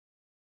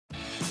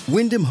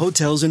Wyndham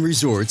Hotels and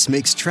Resorts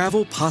makes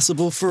travel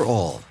possible for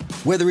all.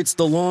 Whether it's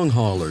the long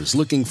haulers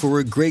looking for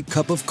a great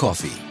cup of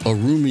coffee, a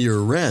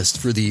roomier rest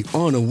for the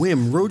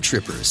on-a-whim road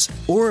trippers,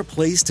 or a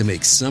place to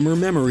make summer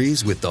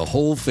memories with the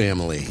whole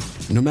family.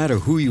 No matter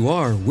who you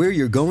are, where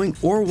you're going,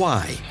 or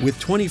why, with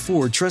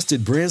 24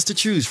 trusted brands to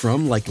choose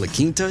from like La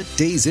Quinta,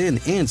 Days Inn,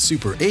 and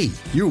Super 8,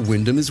 your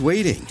Wyndham is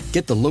waiting.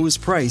 Get the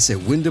lowest price at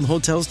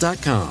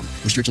WyndhamHotels.com.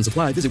 Restrictions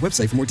apply. Visit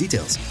website for more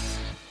details.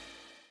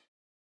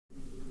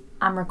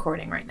 I'm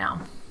recording right now.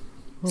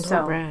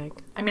 Don't brag.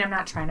 I mean, I'm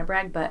not trying to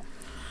brag, but...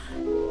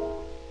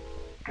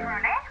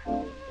 Truly?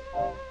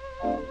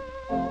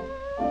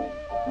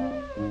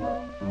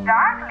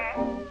 Darkly?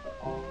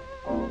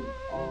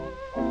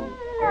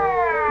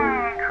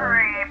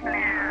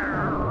 Creepy.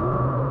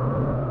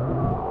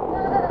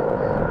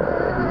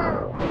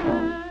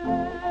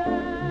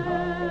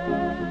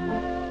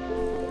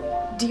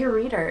 Dear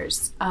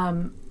readers,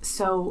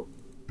 so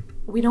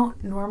we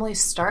don't normally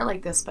start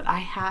like this, but I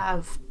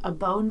have a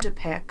bone to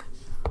pick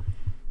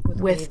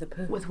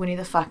with Winnie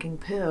the fucking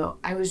Pooh.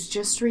 I was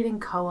just reading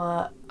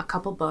Koa a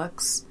couple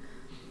books.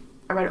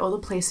 I read All the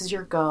Places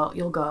You'll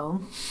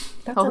Go.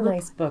 That's a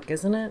nice book,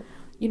 isn't it?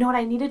 You know what?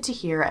 I needed to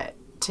hear it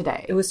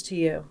today. It was to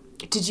you.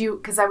 Did you?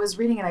 Because I was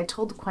reading it. I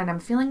told Quinn, I'm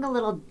feeling a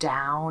little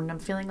down. I'm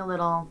feeling a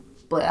little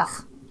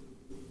blech.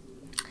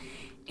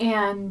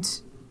 And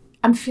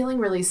I'm feeling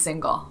really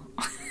single.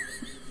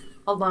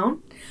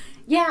 Alone?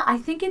 Yeah, I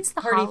think it's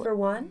the Party for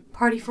one.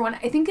 Party for one.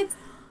 I think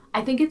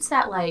it's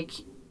that, like,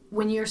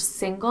 when you're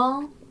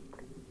single,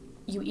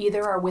 you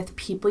either are with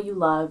people you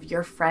love,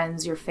 your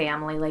friends, your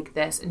family, like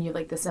this, and you have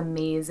like this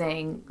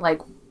amazing,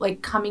 like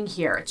coming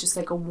here. It's just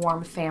like a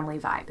warm family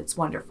vibe. It's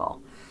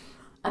wonderful.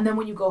 And then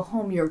when you go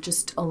home, you're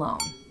just alone.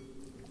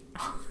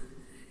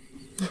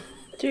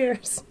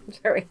 Cheers.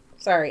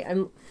 Sorry.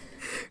 I'm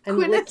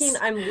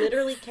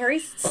literally,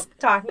 Carrie's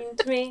talking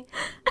to me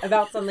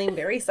about something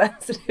very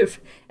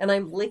sensitive, and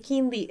I'm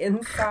licking the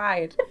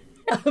inside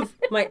of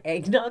my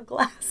eggnog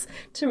glass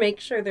to make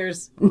sure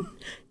there's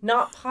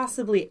not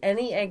possibly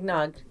any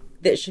eggnog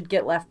that should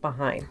get left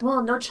behind.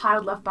 Well, no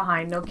child left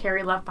behind, no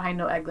Carrie left behind,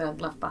 no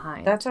eggnog left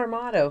behind. That's our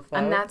motto, folks.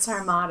 And that's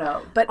our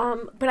motto. But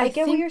I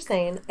get what you're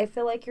saying. I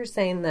feel like you're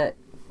saying that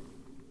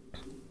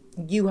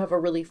you have a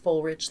really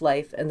full, rich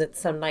life, and that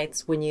some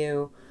nights when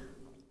you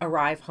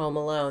arrive home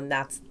alone,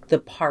 that's the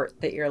part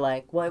that you're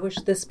like, well, I wish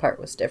this part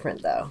was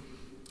different, though.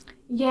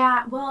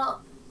 Yeah,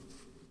 well,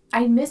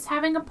 I miss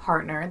having a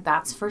partner,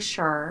 that's for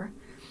sure.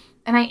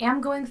 And I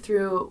am going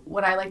through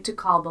what I like to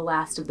call the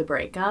last of the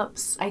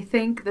breakups. I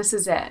think this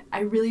is it. I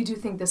really do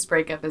think this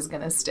breakup is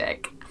going to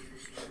stick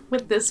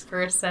with this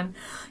person.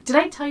 Did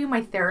I tell you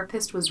my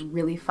therapist was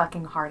really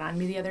fucking hard on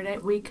me the other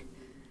week?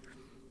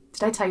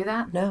 Did I tell you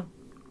that? No.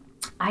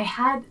 I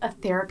had a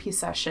therapy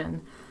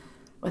session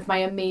with my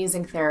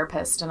amazing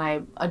therapist, and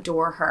I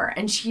adore her.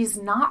 And she's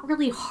not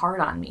really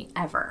hard on me,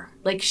 ever.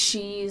 Like,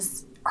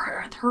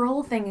 her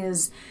whole thing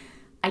is,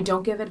 I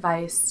don't give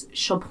advice.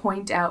 She'll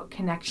point out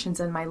connections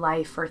in my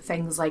life or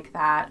things like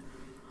that.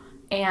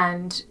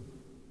 And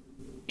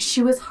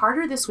she was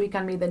harder this week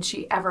on me than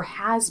she ever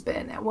has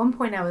been. At one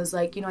point I was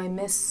like, I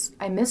miss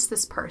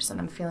this person.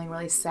 I'm feeling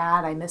really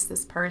sad. I miss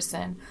this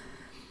person.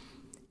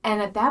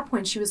 And at that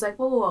point she was like,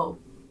 whoa,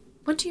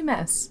 what do you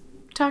miss?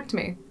 Talk to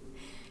me.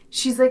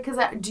 She's like,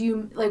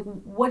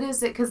 what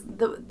is it? Because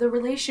the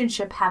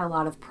relationship had a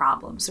lot of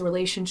problems. The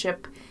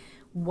relationship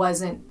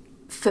wasn't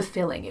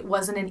fulfilling. It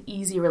wasn't an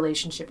easy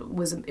relationship. It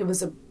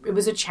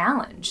was a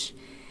challenge.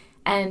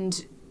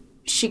 And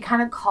she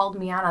kind of called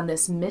me out on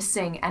this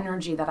missing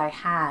energy that I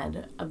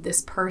had of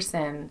this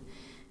person,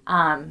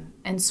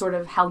 and sort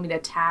of held me to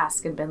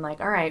task and been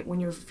like, all right, when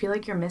you feel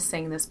like you're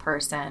missing this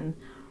person,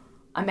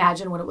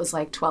 imagine what it was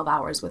like 12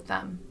 hours with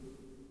them.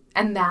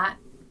 And that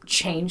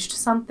changed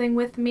something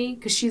with me,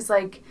 because she's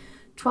like,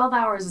 12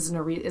 hours is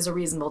a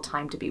reasonable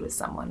time to be with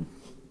someone.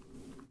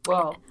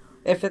 Well,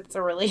 if it's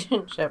a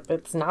relationship,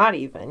 it's not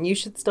even. You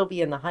should still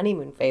be in the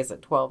honeymoon phase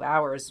at 12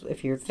 hours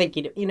if you're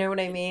thinking, you know what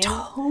I mean?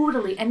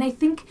 Totally. And I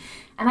think,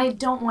 and I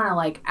don't want to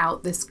like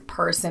out this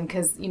person,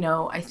 because,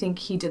 I think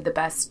he did the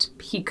best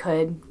he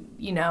could.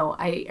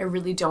 I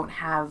really don't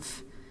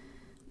have,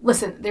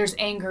 listen, there's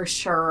anger,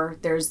 sure.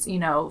 There's,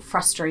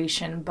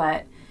 frustration,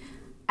 but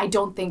I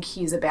don't think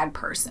he's a bad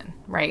person,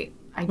 right?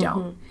 I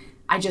don't. Mm-hmm.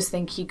 I just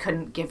think he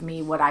couldn't give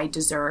me what I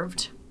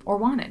deserved or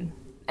wanted.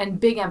 And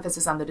big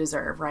emphasis on the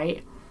deserve,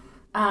 right?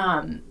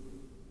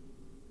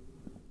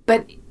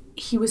 But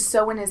he was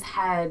so in his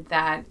head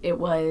that it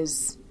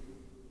was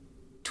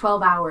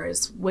 12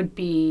 hours would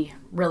be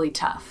really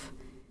tough.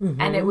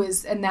 Mm-hmm.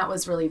 And that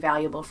was really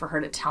valuable for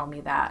her to tell me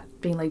that,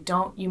 being like,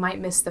 you might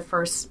miss the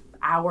first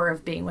hour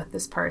of being with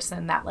this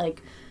person, that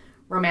like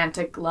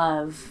romantic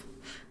love,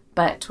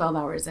 but 12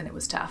 hours in, it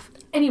was tough.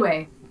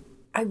 Anyway.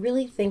 I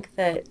really think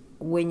that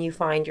when you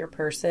find your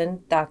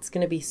person, that's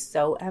going to be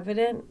so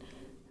evident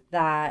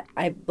that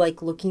I'm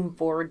like looking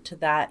forward to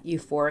that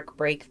euphoric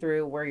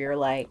breakthrough where you're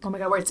like, oh my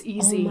God, where it's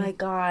easy. Oh my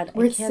God,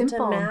 where I can't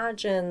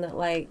imagine that,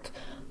 like,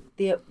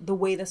 the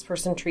way this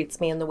person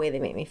treats me and the way they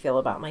make me feel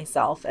about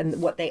myself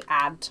and what they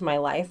add to my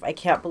life. I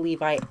can't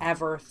believe I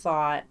ever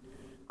thought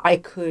I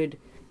could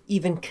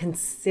even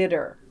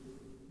consider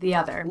the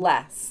other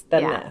less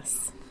than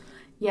this.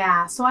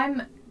 Yeah. So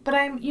I'm,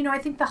 I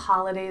think the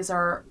holidays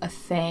are a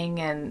thing,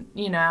 and,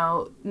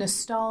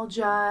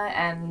 nostalgia,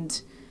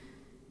 and,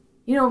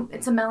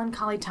 it's a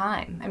melancholy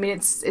time. I mean,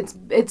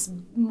 it's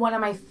one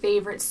of my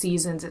favorite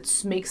seasons.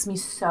 It makes me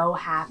so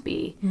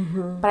happy.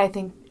 Mm-hmm. But I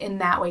think in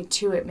that way,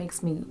 too, it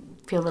makes me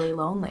feel really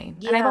lonely.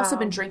 Yeah. And I've also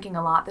been drinking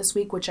a lot this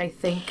week, which I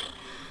think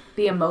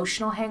the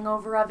emotional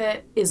hangover of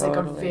it is like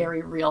a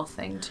very real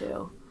thing,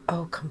 too.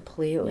 Oh,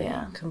 completely.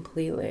 Yeah.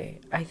 Completely.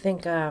 I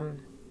think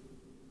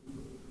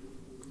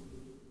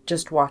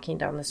just walking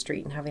down the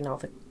street and having all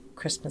the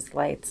Christmas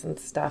lights and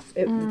stuff,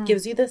 it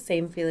gives you the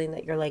same feeling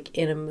that you're like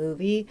in a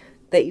movie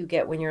that you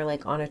get when you're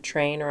like on a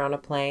train or on a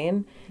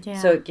plane. Yeah.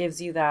 So it gives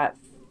you that.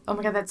 Oh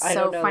my God, that's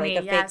so funny.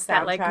 Like a fake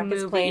soundtrack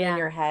is playing in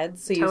your head.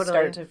 So you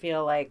start to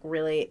feel like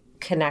really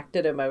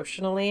connected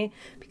emotionally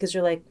because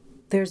you're like,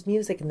 there's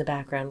music in the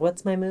background.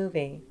 What's my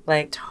movie?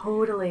 Like,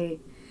 totally.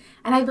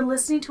 And I've been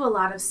listening to a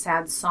lot of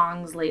sad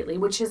songs lately,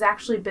 which has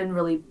actually been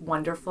really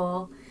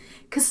wonderful.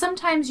 Because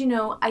sometimes,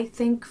 I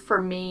think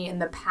for me in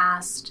the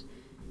past,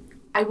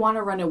 I want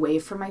to run away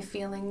from my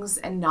feelings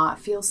and not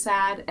feel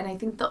sad. And I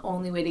think the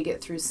only way to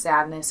get through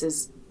sadness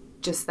is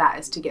just that,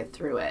 is to get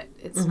through it.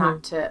 It's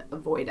not to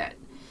avoid it.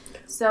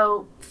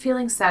 So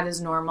feeling sad is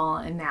normal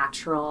and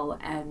natural.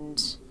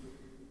 And,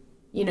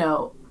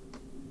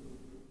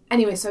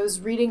 anyway, so I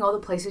was reading All the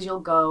Places You'll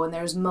Go, and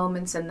there's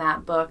moments in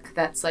that book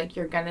that's like,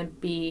 you're going to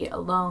be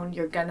alone,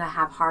 you're going to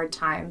have hard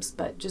times,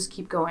 but just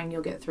keep going,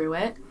 you'll get through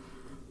it,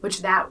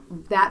 which that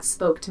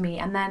spoke to me.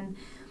 And then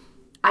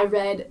I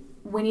read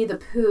Winnie the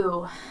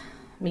Pooh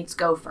Meets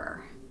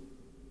Gopher.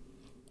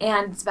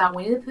 And it's about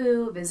Winnie the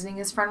Pooh visiting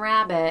his friend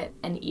Rabbit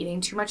and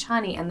eating too much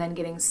honey and then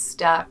getting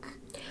stuck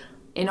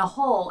in a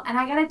hole. And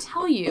I gotta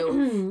tell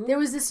you, there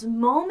was this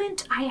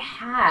moment I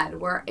had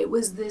where it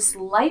was this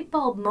light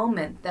bulb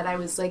moment that I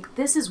was like,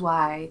 this is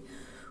why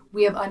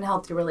we have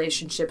unhealthy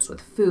relationships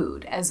with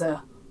food as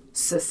a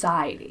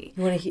society.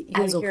 You want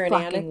to hear an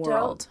anecdote?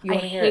 World. I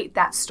hate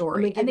that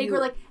story. And they were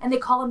like, and they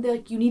call him, they're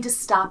like, you need to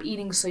stop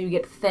eating so you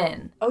get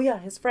thin. Oh yeah,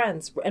 his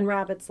friends. And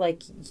Rabbit's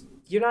like,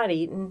 you're not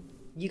eating.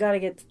 You got to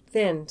get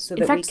thin so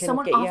that we can get you out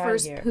of here. In fact, someone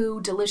offers Pooh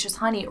delicious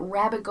honey.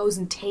 Rabbit goes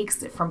and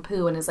takes it from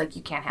Pooh and is like,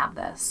 you can't have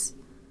this.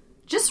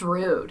 Just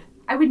rude.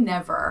 I would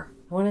never.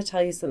 I want to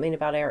tell you something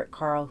about Eric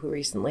Carle, who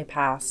recently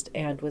passed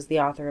and was the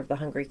author of The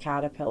Hungry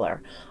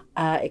Caterpillar.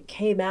 It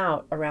came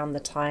out around the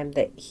time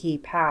that he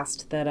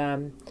passed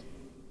that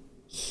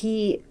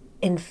he,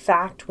 in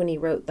fact, when he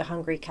wrote The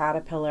Hungry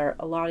Caterpillar,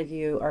 a lot of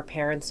you are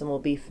parents and will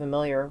be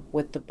familiar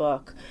with the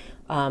book.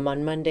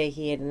 On Monday,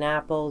 he ate an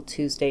apple.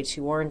 Tuesday,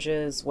 2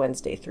 oranges.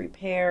 Wednesday, 3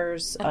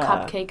 pears. A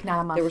cupcake,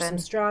 not a muffin. There were some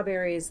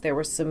strawberries. There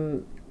were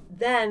some...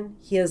 Then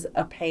he has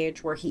a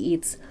page where he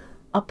eats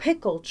a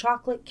pickle,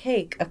 chocolate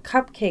cake, a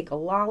cupcake, a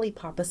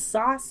lollipop, a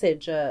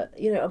sausage, a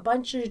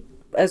bunch of,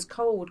 as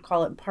Cole would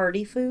call it,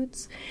 party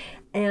foods.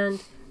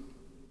 And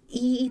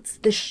he eats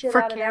the shit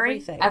out of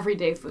everything.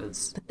 Everyday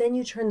foods. But then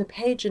you turn the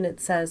page and it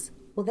says,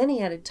 well, then he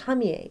had a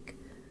tummy ache.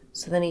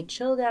 So then he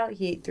chilled out,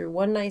 he ate through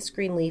one nice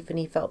green leaf, and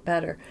he felt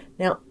better.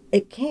 Now,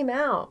 it came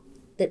out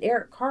that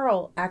Eric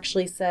Carle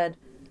actually said,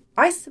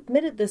 I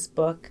submitted this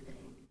book,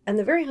 and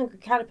the Very Hungry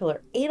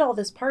Caterpillar ate all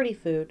this party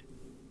food,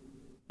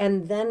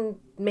 and then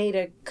made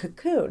a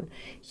cocoon.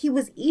 He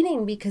was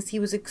eating because he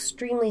was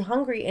extremely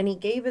hungry, and he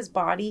gave his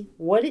body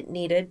what it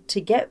needed to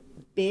get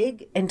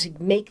big and to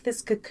make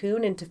this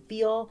cocoon and to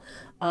feel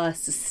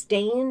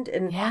sustained.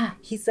 And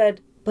he said,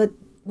 but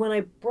when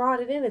I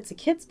brought it in, it's a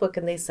kid's book,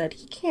 and they said,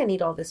 he can't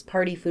eat all this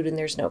party food and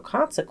there's no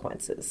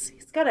consequences.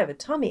 He's got to have a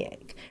tummy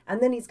ache.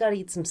 And then he's got to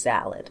eat some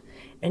salad.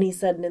 And he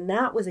said, and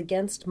that was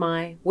against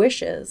my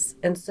wishes.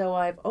 And so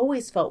I've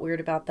always felt weird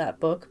about that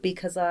book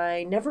because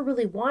I never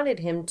really wanted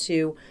him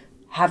to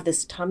have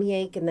this tummy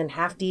ache and then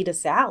have to eat a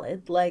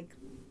salad. Like,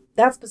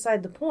 that's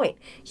beside the point.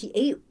 He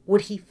ate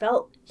what he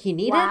felt he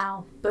needed.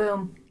 Wow.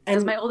 Boom.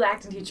 As my old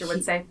acting teacher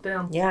would say,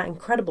 boom. Yeah,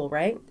 incredible,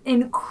 right?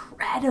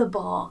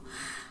 Incredible.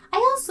 I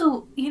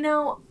also, eat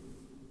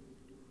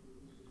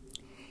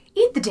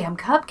the damn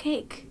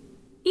cupcake.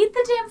 Eat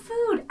the damn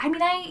food. I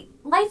mean,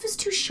 life is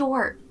too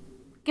short.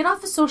 Get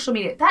off of social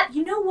media.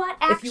 You know what,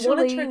 actually. If you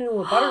want to turn into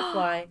a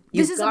butterfly,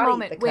 you've got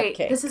to eat the cupcake.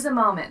 Wait, this is a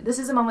moment. This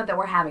is a moment that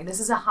we're having. This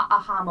is a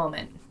aha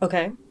moment.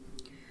 Okay.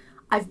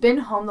 I've been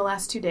home the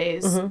last 2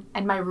 days,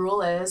 and my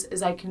rule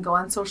is I can go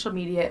on social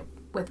media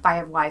if I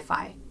have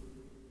Wi-Fi.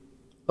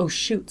 Oh,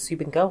 shoot. So you've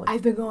been going.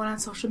 I've been going on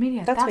social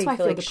media. That's why I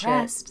feel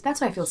depressed. Shit.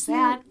 That's why I feel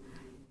sad.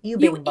 You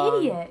bing bong.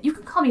 Idiot. You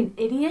can call me an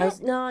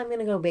idiot. No, I'm going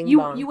to go bing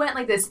bong. You went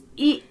like this.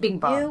 Eat bing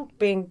bong. You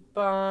bing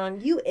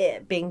bong. You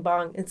it bing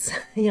bong. It's,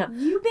 yeah.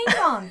 You bing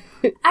bong.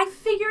 I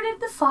figured it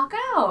the fuck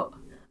out.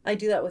 I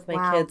do that with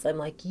my kids. I'm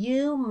like,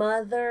 you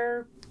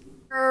mother.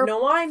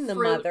 No, I'm the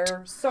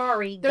mother.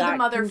 Sorry. They're the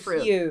mother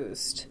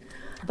confused.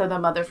 Fruit. They're the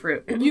mother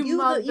fruit. You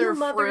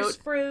mother's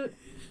fruit.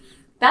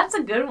 That's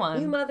a good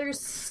one. You mother's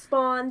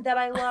spawn that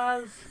I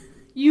love.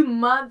 You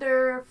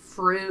mother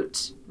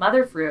fruit.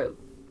 Mother fruit.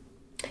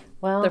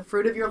 Well, the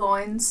fruit of your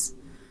loins.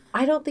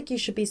 I don't think you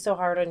should be so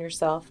hard on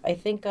yourself. I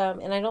think,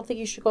 and I don't think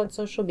you should go on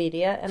social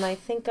media. And I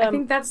think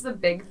that's the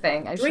big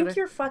thing. Drink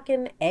your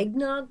fucking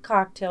eggnog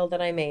cocktail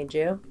that I made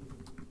you.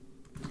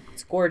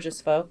 It's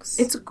gorgeous, folks.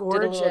 It's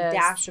gorgeous. Did a little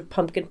dash of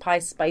pumpkin pie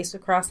spice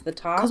across the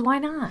top. Because why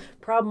not?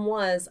 Problem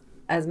was,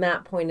 as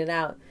Matt pointed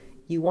out,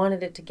 you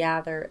wanted it to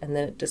gather and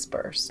then it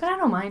dispersed. But I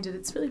don't mind it.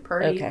 It's really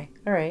pretty. Okay.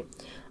 All right.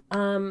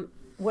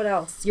 What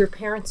else? Your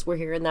parents were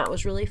here and that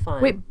was really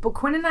fun. Wait, but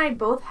Quinn and I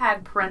both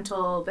had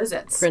parental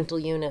visits. Parental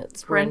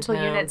units. Parental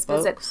units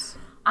visits.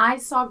 I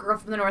saw Girl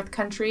from the North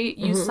Country.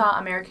 You saw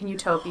American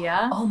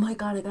Utopia. Oh my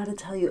God, I gotta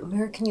tell you,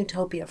 American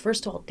Utopia.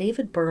 First of all,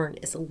 David Byrne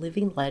is a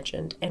living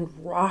legend and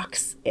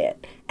rocks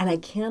it. And I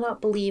cannot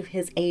believe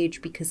his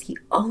age because he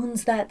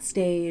owns that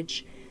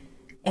stage.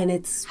 And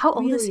it's How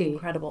old is he?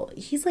 Incredible.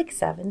 He's like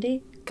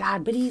 70.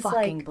 God, but he's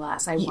fucking like,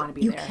 blessed. I want to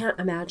be there. You can't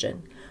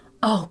imagine.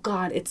 Oh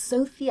God, it's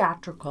so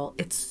theatrical.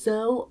 It's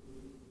so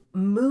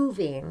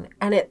moving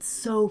and it's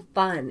so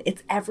fun.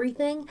 It's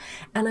everything.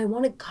 And I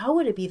wanted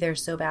Koa to be there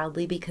so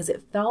badly because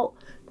it felt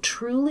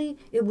truly,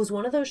 it was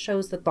one of those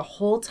shows that the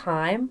whole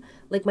time,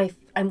 like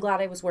I'm glad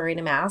I was wearing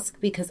a mask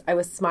because I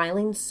was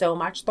smiling so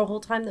much the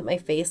whole time that my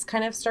face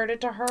kind of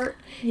started to hurt.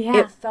 Yeah.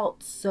 It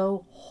felt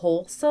so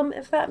wholesome,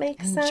 if that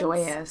makes sense.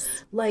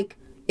 Joyous. Like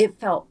it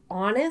felt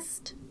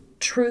honest,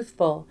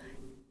 truthful.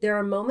 There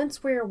are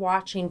moments where you're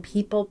watching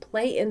people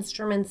play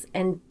instruments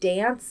and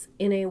dance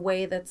in a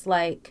way that's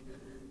like,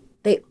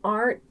 they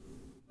aren't,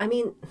 I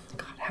mean,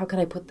 God, how can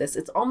I put this?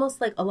 It's almost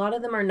like a lot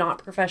of them are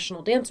not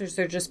professional dancers.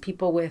 They're just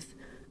people with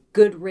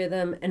good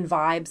rhythm and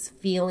vibes,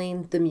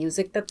 feeling the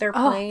music that they're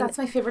playing. Oh, that's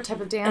my favorite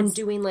type of dance. And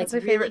doing like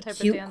really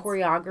cute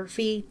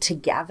choreography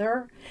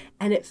together.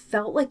 And it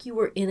felt like you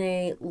were in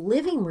a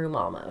living room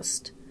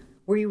almost,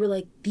 where you were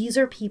like, these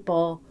are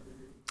people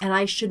and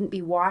I shouldn't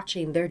be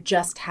watching. They're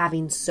just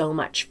having so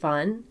much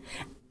fun.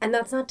 And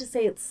that's not to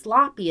say it's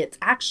sloppy. It's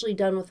actually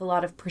done with a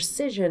lot of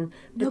precision.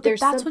 But there's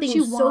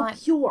something so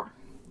pure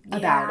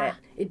about it.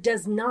 It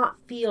does not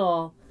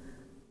feel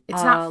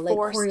it's not like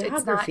forced.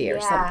 choreography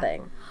or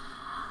something.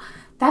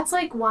 That's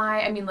like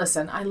why, I mean,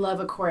 listen, I love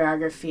a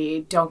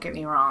choreography. Don't get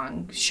me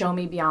wrong. Show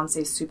me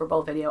Beyonce's Super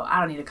Bowl video. I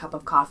don't need a cup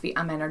of coffee.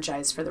 I'm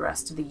energized for the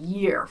rest of the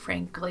year,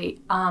 frankly.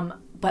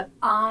 But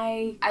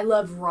I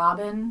love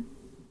Robin.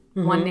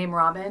 One named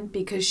Robin,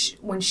 because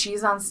when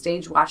she's on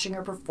stage watching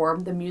her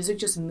perform, the music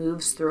just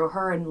moves through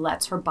her and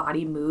lets her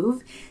body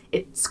move.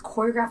 It's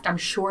choreographed, I'm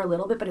sure, a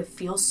little bit, but it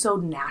feels so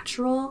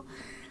natural.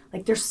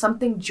 Like there's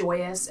something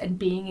joyous, and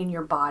being in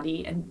your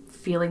body and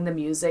feeling the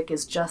music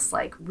is just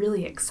like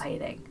really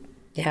exciting.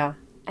 Yeah.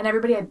 And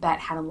everybody, I bet,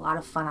 had a lot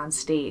of fun on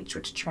stage,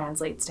 which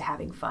translates to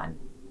having fun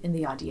in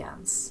the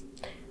audience.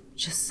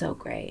 Just so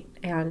great.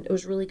 And it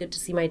was really good to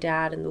see my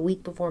dad. And the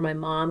week before, my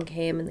mom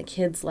came and the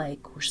kids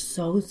like were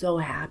so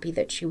happy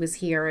that she was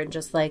here and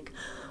just like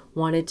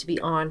wanted to be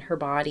on her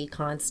body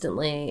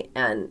constantly.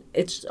 And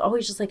it's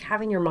always just like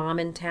having your mom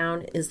in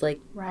town is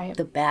like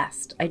the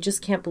best. I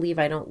just can't believe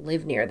I don't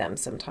live near them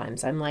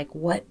sometimes. I'm like,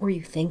 what were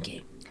you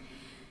thinking?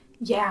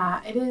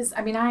 Yeah, it is.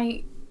 I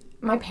mean,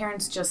 my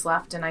parents just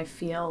left and I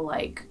feel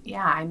like,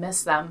 I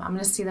miss them. I'm going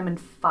to see them in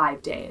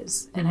 5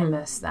 days and I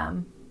miss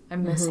them. I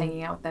miss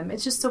hanging out with them.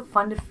 It's just so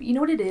fun to, you know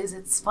what it is?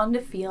 It's fun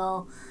to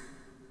feel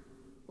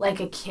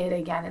like a kid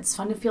again. It's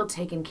fun to feel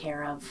taken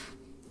care of.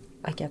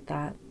 I get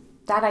that.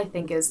 That I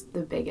think is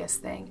the biggest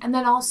thing. And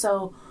then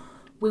also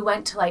we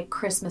went to like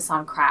Christmas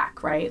on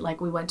Crack, right? Like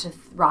we went to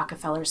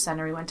Rockefeller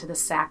Center. We went to the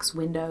Saks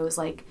windows.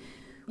 Like,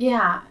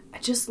 yeah,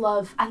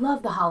 I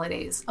love the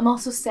holidays. I'm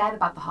also sad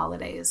about the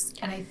holidays.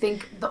 And I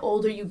think the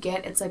older you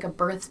get, it's like a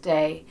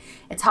birthday.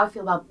 It's how I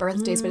feel about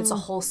birthdays, but it's a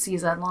whole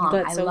season long.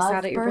 I love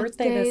sad at your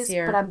birthday this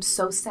year. But I'm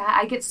so sad.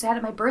 I get sad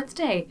at my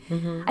birthday.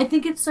 I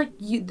think it's like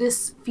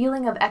this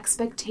feeling of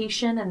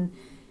expectation and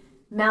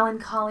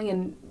melancholy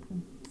and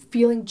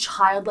feeling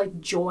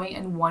childlike joy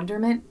and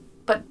wonderment,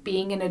 but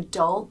being an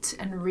adult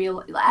and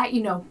real,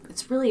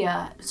 it's really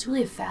a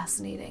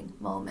fascinating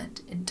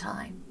moment in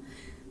time.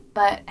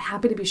 But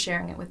happy to be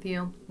sharing it with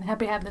you. I'm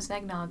happy to have this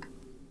eggnog.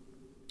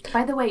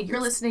 By the way, you're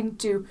listening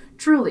to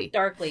Truly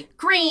Darkly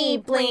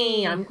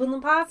Creeply. I'm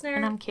Gwendolyn Posner.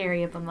 And I'm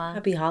Carrie Ibama.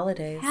 Happy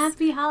holidays.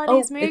 Happy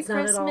holidays. Merry it's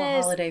Christmas. It's not at all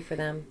a holiday for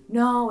them.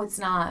 No, it's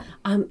not.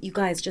 You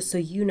guys, just so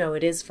you know,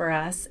 it is for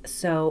us.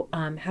 So,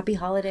 happy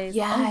holidays.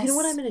 Yes. Oh, you know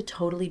what I'm going to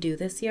totally do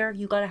this year?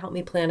 You got to help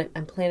me plan it.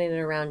 I'm planning it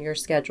around your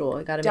schedule.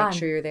 I got to make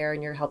sure you're there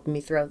and you're helping me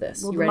throw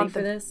this. You ready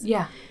for this?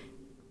 Yeah.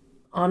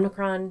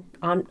 Omicron,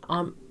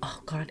 oh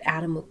God,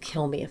 Adam will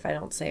kill me if I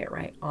don't say it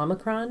right.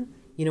 Omicron,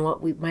 you know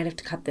what? We might have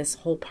to cut this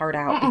whole part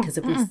out because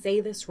if we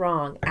say this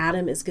wrong,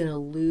 Adam is going to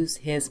lose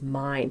his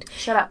mind.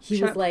 Shut up. He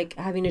was like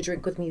having a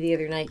drink with me the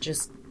other night,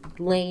 just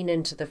laying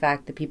into the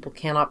fact that people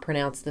cannot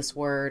pronounce this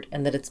word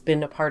and that it's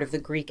been a part of the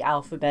Greek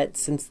alphabet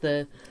since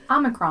the...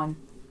 Omicron.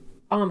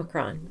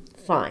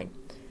 Fine.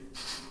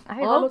 I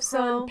hope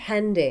so.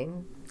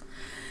 Pending.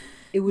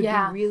 It would be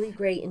really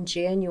great in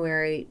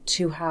January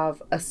to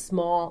have a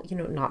small,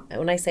 not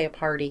when I say a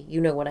party, you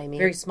know what I mean.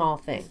 Very small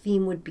thing. The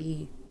theme would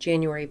be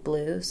January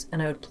blues,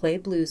 and I would play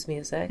blues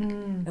music,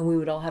 and we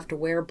would all have to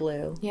wear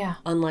blue. Yeah.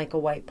 Unlike a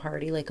white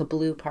party, like a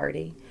blue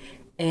party.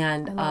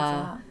 And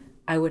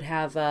I would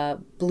have a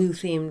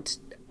blue-themed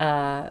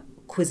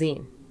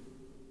cuisine.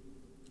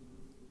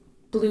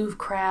 Blue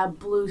crab,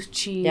 blue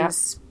cheese.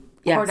 Yes.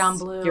 Cordon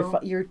bleu.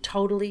 You're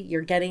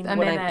getting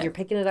you're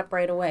picking it up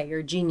right away. You're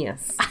a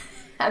genius.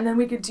 And then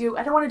we could do,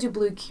 I don't want to do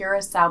blue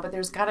curacao, but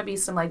there's got to be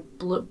some like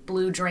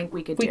blue drink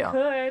we could do. We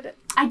could.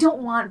 I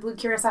don't want blue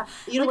curacao.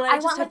 You know what? I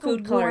just have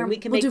food coloring. We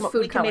can make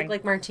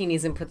like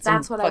martinis and put some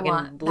That's what I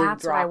want. blue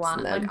That's what I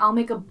want. Like I'll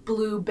make a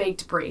blue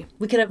baked brie.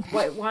 We could have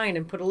white wine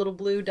and put a little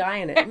blue dye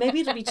in it.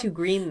 Maybe it'll be too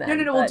green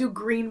then. No. We'll do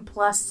green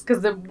plus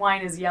because the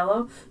wine is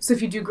yellow. So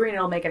if you do green,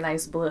 it'll make a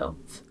nice blue.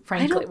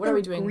 Frankly, I don't what are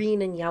we doing?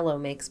 Green and yellow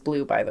makes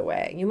blue, by the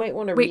way. You might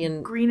want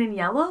to green and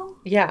yellow?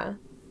 Yeah.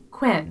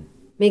 Quinn.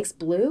 Makes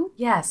blue?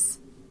 Yes.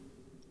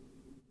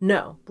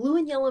 No. Blue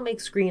and yellow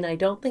makes green. I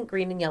don't think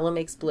green and yellow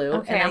makes blue.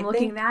 Okay, I'm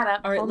looking that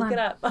up. All right, look it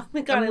up. Oh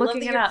my God, I love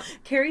it up.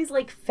 Carrie's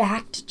like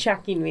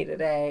fact-checking me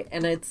today,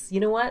 and it's, you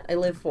know what? I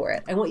live for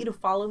it. I want you to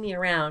follow me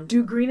around.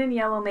 Do green and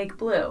yellow make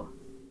blue?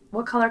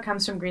 What color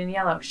comes from green and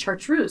yellow?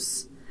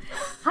 Chartreuse.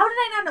 How did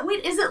I not know?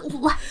 Wait, is it?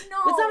 No.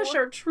 It's not a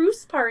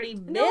Chartreuse Party,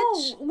 bitch. No.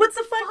 What's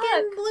a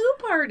fucking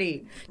blue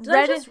party? Did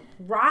I just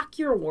rock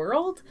your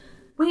world?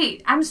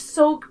 Wait,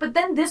 but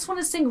then this one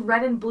is saying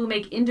red and blue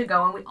make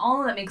indigo, and we all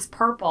know that makes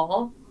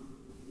purple.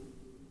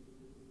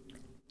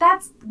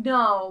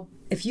 No.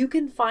 If you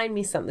can find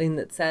me something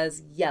that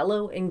says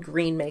yellow and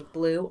green make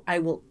blue, I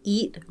will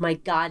eat my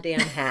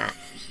goddamn hat.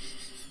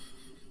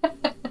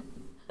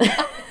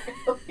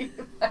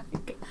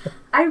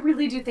 I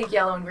really do think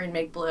yellow and green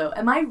make blue.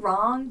 Am I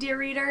wrong, dear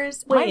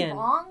readers? Am I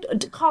wrong?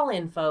 Call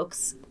in,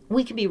 folks.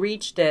 We can be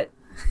reached at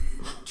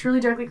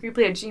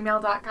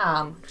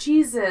trulydarklycreeply@gmail.com.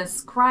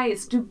 Jesus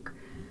Christ.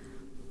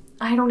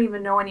 I don't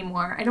even know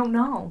anymore. I don't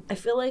know. I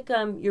feel like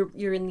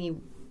you're in the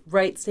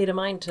right state of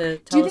mind to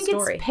tell a story. Do you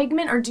think it's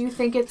pigment or do you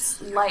think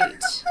it's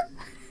light?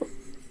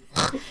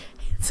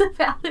 It's a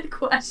valid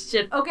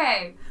question.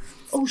 Okay.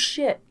 Oh,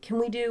 shit. Can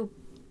we do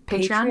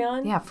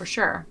Patreon? Yeah, for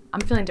sure.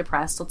 I'm feeling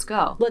depressed. Let's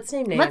go. Let's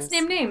name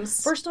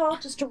names. First of all,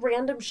 just a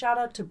random shout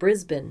out to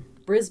Brisbane.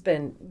 A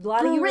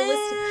lot of you are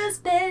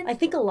listening. I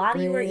think a lot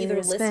of you are either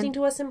listening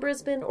to us in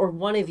Brisbane or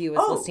one of you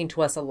is listening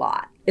to us a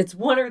lot. It's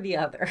one or the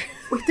other.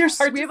 Wait,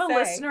 we have a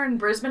listener in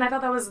Brisbane. I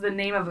thought that was the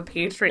name of a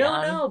Patreon.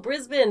 No,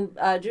 Brisbane.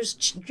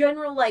 Just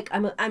general, like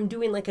I'm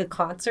doing like a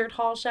concert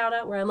hall shout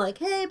out where I'm like,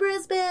 hey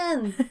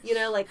Brisbane,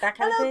 like that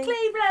kind of thing. Hello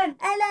Cleveland.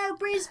 Hello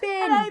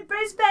Brisbane. Hello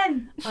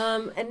Brisbane.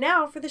 And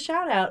now for the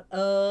shout out,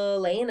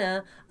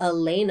 Elena,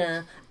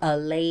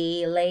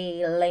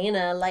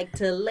 like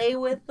to lay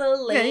with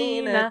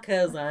Elena,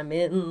 'cause I'm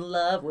in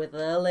love with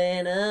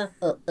Elena.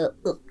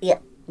 Yeah.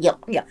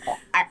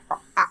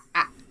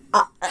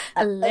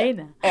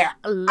 Elena,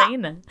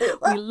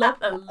 we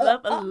love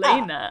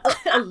Elena,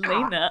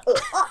 Elena.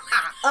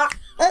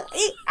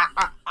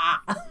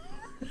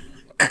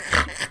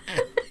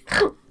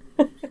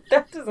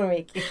 That doesn't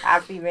make you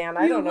happy, man.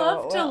 I don't know. You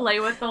love to lay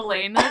with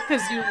Elena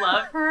because you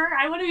love her?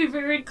 I want to be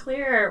very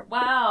clear.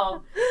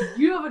 Wow.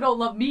 You don't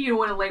love me, you don't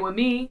want to lay with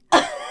me.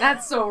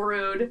 That's so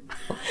rude.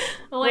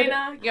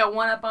 Elena, you got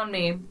one up on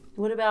me.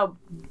 What about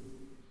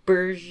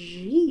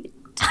Brigitte?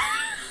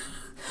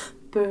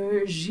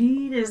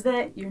 Brigitte, is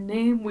that your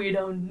name? We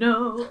don't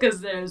know.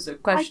 Because there's a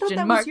question mark. I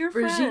thought that was your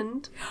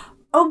friend.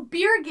 Oh,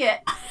 Birgit.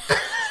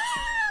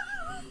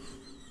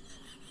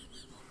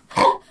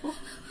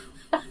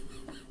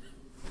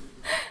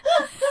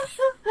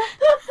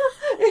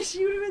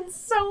 She would have been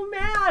so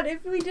mad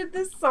if we did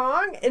this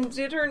song and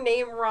did her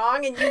name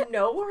wrong and you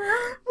know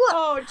her.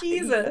 Oh,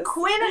 Jesus.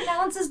 Quinn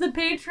announces the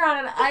Patreon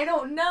and I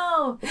don't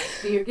know.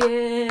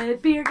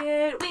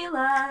 Birgit, we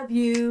love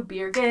you.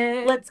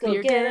 Birgit. Let's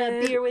go get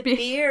a beer with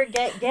beer.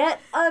 Get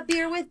a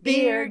beer with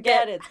beer.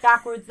 Get it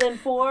backwards and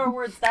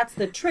forwards. That's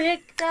the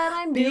trick that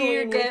I'm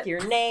doing with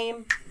your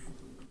name.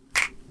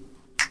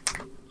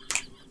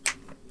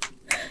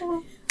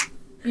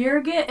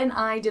 Birgit and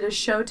I did a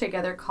show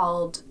together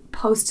called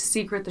Post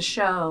Secret the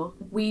Show.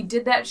 We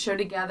did that show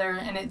together,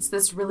 and it's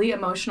this really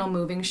emotional,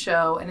 moving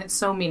show, and it's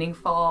so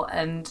meaningful,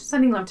 and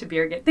sending love to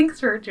Birgit. Thanks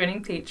for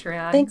joining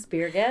Patreon. Thanks,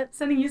 Birgit.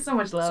 Sending you so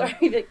much love.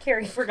 Sorry that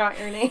Carrie forgot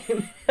your name.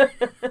 Well,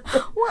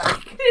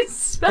 I couldn't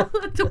spell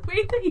it the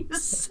way that you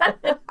said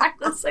it. I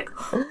was like,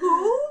 who?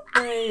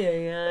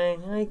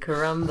 Ay,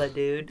 caramba,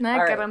 dude. Ay,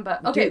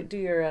 caramba. Okay. Do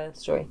your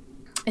story.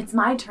 It's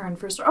my turn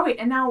for a story. Oh, wait,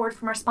 and now a word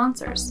from our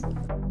sponsors.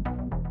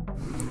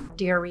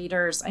 Dear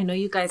readers, I know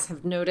you guys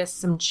have noticed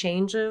some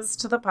changes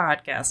to the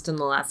podcast in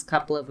the last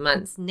couple of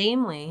months,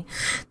 namely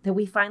that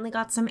we finally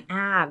got some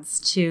ads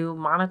to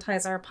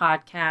monetize our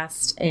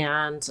podcast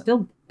and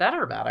feel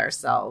better about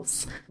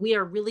ourselves. We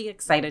are really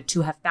excited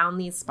to have found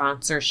these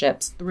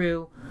sponsorships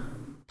through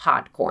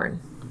Podcorn.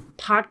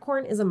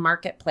 Podcorn is a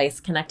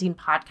marketplace connecting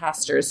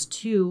podcasters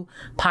to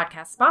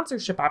podcast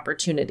sponsorship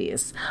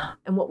opportunities.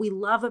 And what we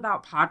love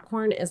about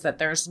Podcorn is that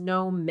there's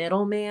no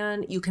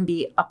middleman. You can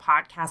be a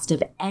podcast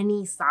of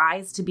any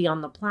size to be on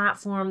the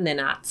platform. They're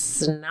not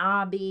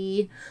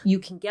snobby. You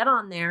can get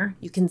on there.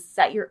 You can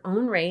set your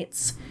own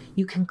rates.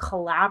 You can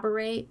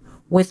collaborate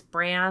with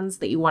brands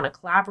that you want to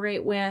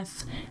collaborate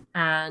with.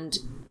 And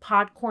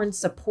Podcorn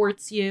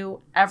supports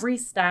you every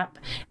step,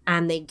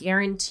 and they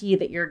guarantee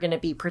that you're going to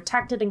be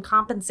protected and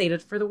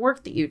compensated for the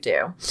work that you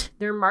do.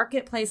 Their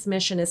marketplace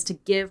mission is to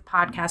give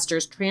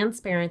podcasters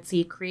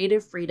transparency,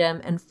 creative freedom,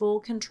 and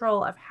full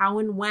control of how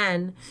and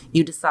when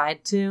you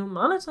decide to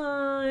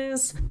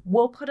monetize.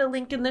 We'll put a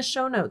link in the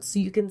show notes so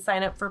you can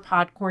sign up for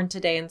Podcorn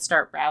today and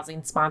start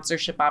browsing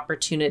sponsorship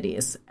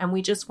opportunities. And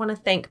we just want to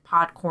thank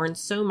Podcorn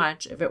so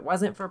much. If it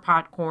wasn't for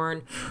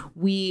Podcorn,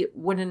 we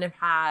wouldn't have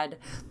had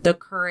the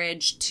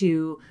courage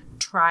to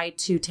try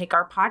to take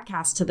our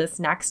podcast to this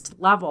next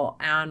level.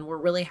 And we're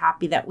really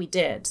happy that we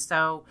did.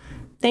 So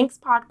thanks,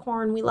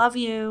 Podcorn. We love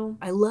you.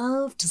 I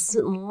love to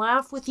sit and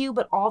laugh with you,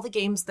 but all the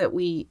games that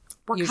we're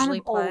usually kind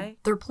of play, old.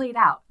 They're played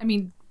out. I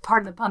mean,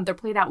 pardon the pun, they're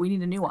played out. We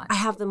need a new one. I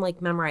have them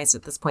like memorized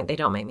at this point. They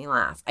don't make me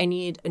laugh. I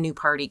need a new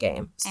party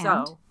game. And?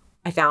 So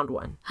I found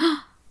one.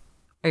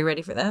 Are you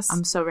ready for this?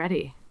 I'm so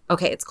ready.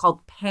 Okay, it's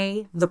called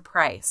Pay the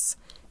Price.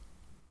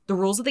 The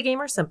rules of the game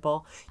are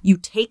simple. You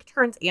take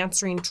turns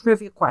answering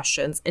trivia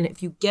questions, and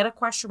if you get a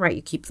question right,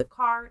 you keep the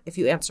card. If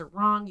you answer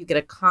wrong, you get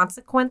a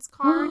consequence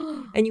card,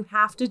 and you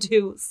have to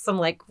do some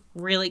like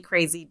really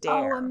crazy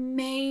dare. Oh,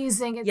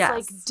 amazing. It's Yes.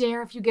 like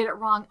dare if you get it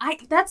wrong. I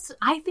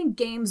think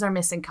games are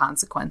missing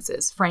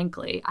consequences,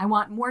 frankly. I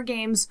want more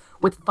games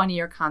with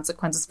funnier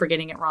consequences for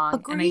getting it wrong.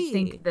 Agreed. And I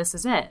think this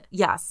is it.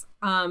 Yes.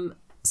 And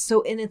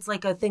it's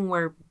like a thing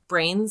where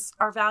brains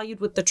are valued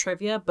with the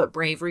trivia, but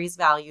bravery is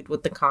valued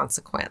with the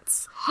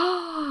consequence.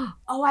 Oh,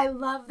 I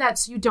love that.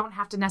 So you don't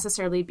have to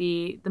necessarily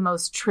be the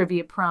most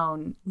trivia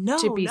prone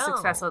to be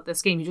successful at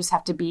this game. You just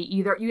have to be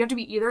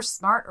either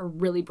smart or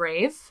really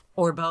brave.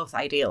 Or both,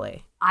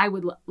 ideally.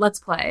 Let's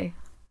play.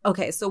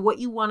 Okay, so what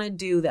you want to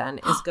do then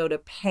is go to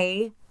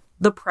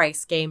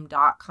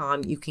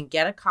paythepricegame.com. You can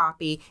get a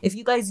copy. If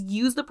you guys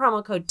use the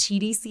promo code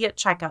TDC at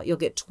checkout, you'll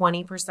get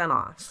 20%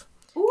 off.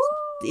 Ooh.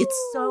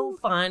 It's so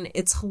fun.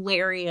 It's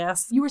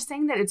hilarious. You were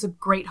saying that it's a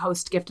great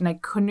host gift, and I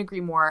couldn't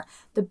agree more.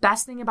 The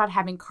best thing about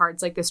having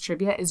cards like this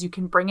trivia is you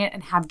can bring it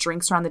and have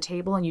drinks around the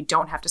table, and you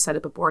don't have to set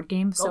up a board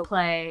game. So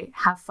play,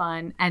 have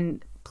fun,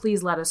 and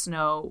please let us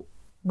know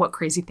what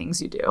crazy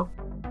things you do.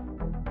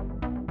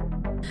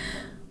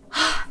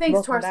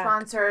 Thanks to our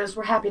sponsors.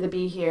 We're happy to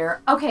be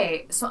here.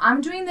 Okay, so I'm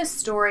doing this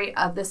story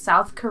of the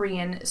South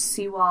Korean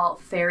seawall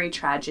ferry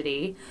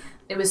tragedy.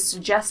 It was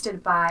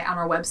suggested on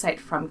our website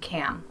from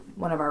Cam,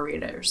 one of our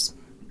readers.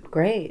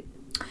 Great.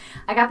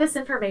 I got this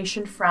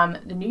information from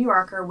the New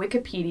Yorker,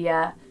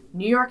 Wikipedia,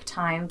 New York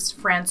Times,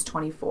 France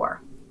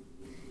 24.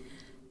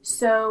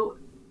 So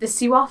the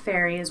Seawall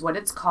Ferry is what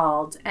it's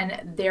called,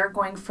 and they're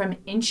going from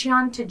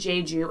Incheon to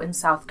Jeju in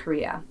South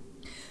Korea.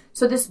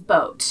 So this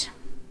boat,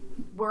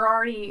 we're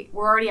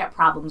already at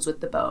problems with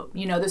the boat.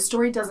 You know, the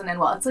story doesn't end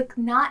well. It's like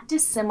not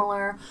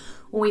dissimilar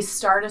when we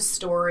start a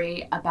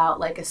story about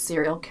like a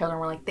serial killer and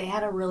we're like, they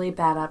had a really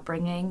bad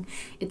upbringing.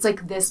 It's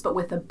like this, but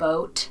with a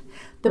boat.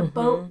 The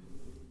boat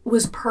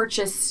was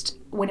purchased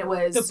when it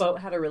was... The boat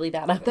had a really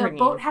bad upbringing. The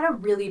boat had a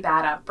really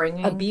bad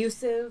upbringing.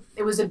 Abusive.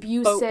 It was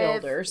abusive. Boat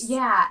builders.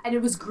 Yeah, and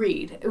it was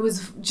greed. It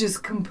was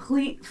just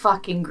complete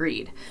fucking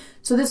greed.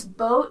 So this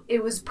boat,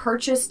 it was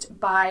purchased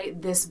by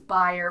this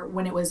buyer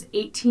when it was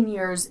 18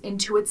 years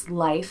into its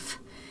life.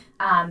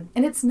 And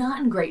it's not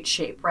in great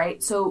shape,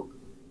 right? So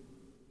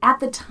at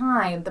the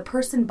time, the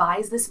person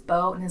buys this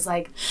boat and is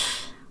like,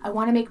 I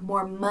want to make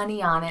more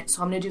money on it,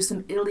 so I'm going to do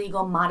some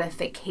illegal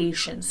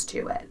modifications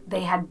to it.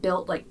 They had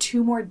built like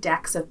 2 more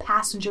decks of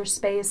passenger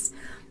space,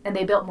 and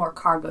they built more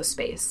cargo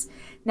space.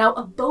 Now,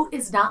 a boat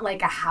is not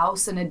like a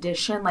house in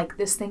addition. Like,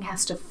 this thing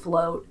has to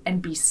float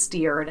and be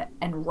steered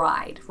and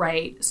ride,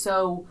 right?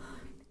 So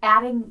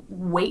adding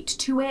weight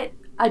to it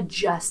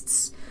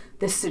adjusts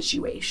the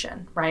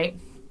situation, right?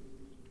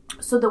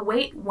 So the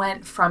weight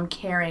went from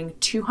carrying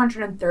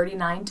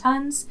 239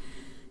 tons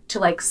to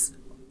like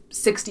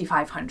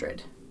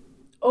 6,500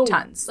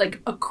 tons,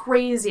 like a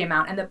crazy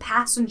amount. And the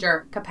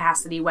passenger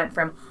capacity went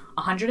from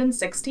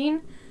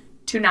 116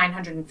 to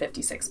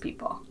 956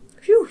 people.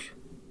 Phew.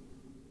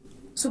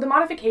 So the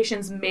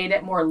modifications made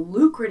it more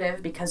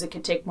lucrative because it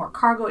could take more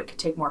cargo, it could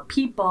take more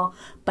people,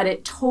 but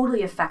it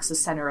totally affects the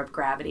center of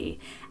gravity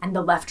and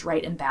the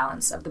left-right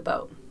imbalance of the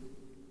boat.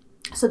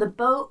 So the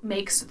boat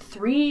makes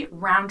 3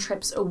 round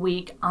trips a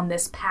week on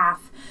this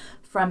path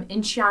from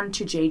Incheon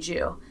to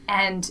Jeju.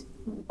 And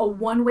a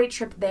one-way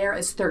trip there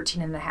is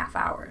 13 and a half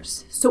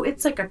hours. So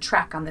it's like a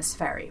trek on this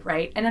ferry,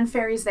 right? And on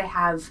ferries, they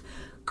have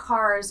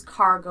cars,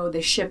 cargo,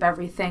 they ship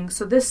everything.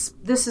 So this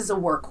is a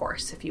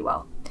workhorse, if you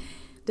will.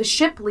 The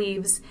ship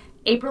leaves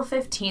April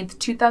 15th,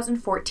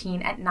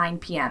 2014 at 9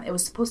 p.m. It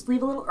was supposed to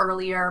leave a little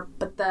earlier,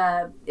 but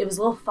it was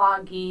a little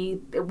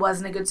foggy. It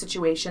wasn't a good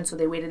situation, so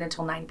they waited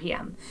until 9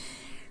 p.m.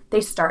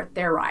 They start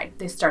their ride.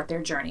 They start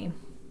their journey.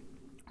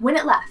 When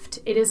it left,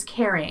 it is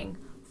carrying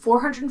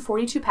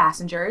 442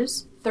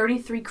 passengers,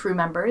 33 crew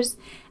members,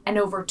 and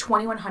over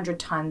 2,100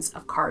 tons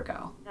of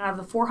cargo. And out of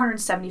the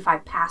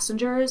 475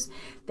 passengers,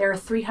 there are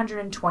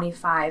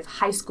 325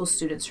 high school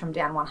students from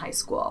Dan One High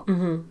School.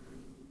 Mm-hmm.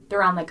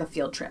 They're on like a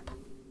field trip.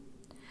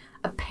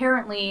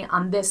 Apparently,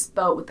 on this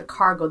boat with the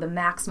cargo, the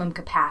maximum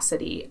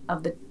capacity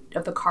of the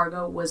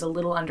cargo was a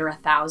little under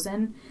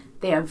 1,000.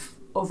 They have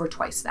over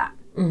twice that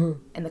in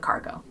the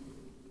cargo.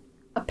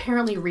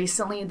 Apparently,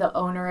 recently, the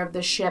owner of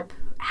the ship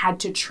had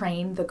to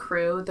train the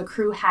crew. The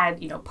crew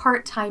had,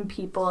 part-time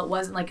people. It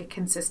wasn't like a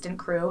consistent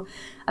crew.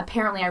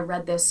 Apparently, I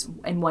read this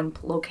in one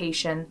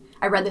location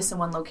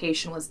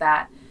was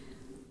that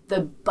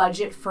the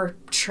budget for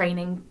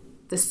training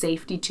the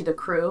safety to the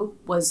crew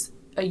was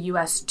a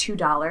US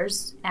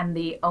 $2, and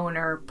the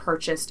owner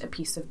purchased a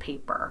piece of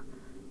paper.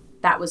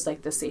 That was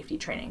like the safety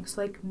training.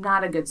 So like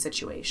not a good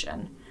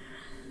situation.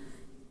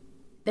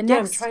 I'm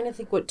trying to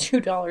think what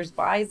 $2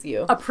 buys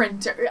you. A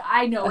printer.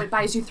 I know it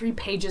buys you 3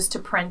 pages to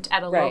print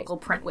at a local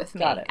Print With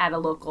Me at a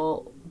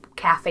local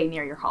cafe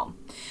near your home.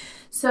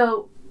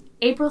 So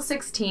April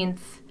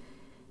 16th,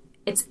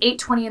 it's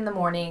 8:20 in the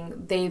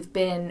morning. They've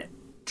been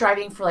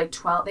driving for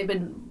they've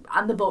been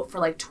on the boat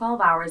for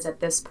 12 hours at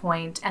this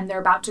point, and they're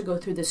about to go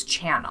through this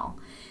channel.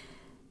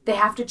 They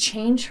have to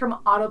change from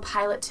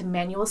autopilot to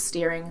manual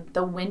steering.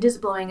 The wind is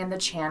blowing in the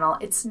channel.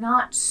 It's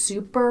not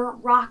super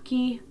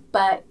rocky,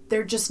 but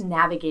they're just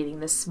navigating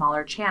this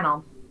smaller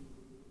channel.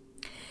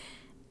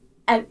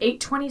 At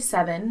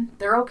 8:27,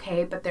 they're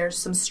okay, but there's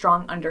some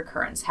strong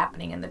undercurrents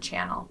happening in the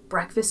channel.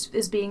 Breakfast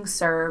is being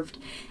served,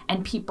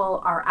 and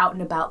people are out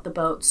and about the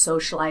boat,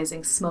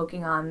 socializing,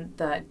 smoking on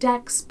the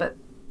decks, but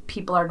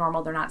people are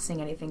normal. They're not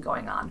seeing anything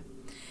going on.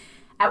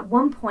 At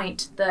one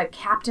point, the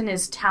captain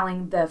is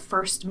telling the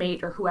first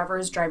mate or whoever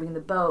is driving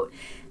the boat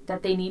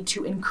that they need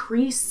to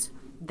increase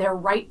their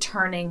right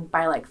turning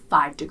by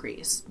 5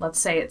 degrees. Let's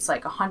say it's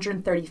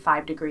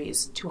 135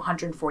 degrees to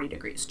 140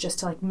 degrees, just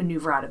to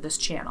maneuver out of this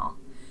channel.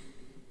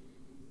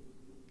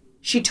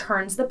 She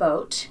turns the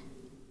boat.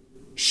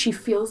 She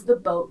feels the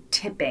boat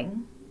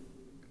tipping.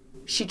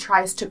 She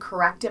tries to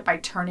correct it by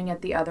turning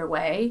it the other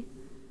way.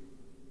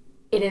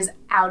 It is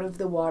out of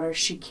the water.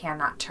 She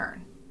cannot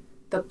turn.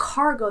 The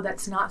cargo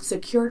that's not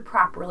secured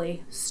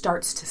properly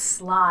starts to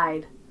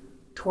slide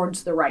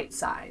towards the right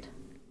side.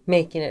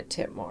 Making it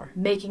tip more.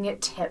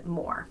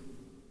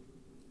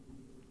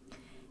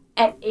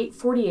 At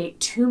 8:48,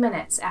 2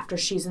 minutes after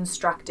she's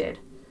instructed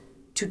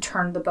to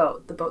turn the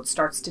boat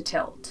starts to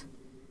tilt.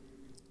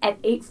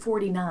 At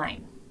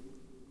 8:49,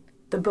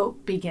 the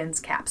boat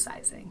begins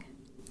capsizing.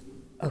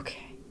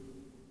 Okay.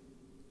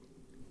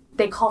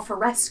 They call for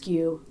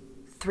rescue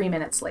 3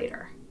 minutes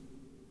later.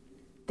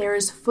 There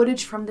is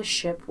footage from the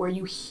ship where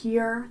you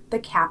hear the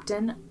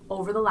captain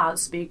over the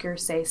loudspeaker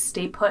say,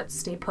 "Stay put,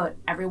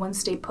 everyone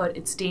stay put,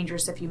 it's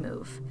dangerous if you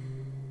move."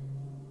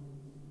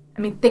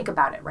 I mean, think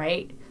about it,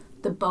 right?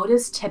 The boat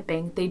is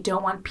tipping. They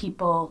don't want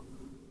people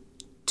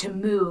to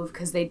move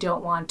because they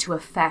don't want to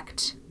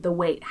affect the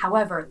weight.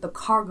 However, the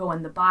cargo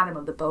in the bottom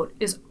of the boat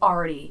is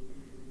already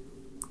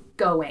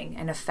going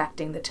and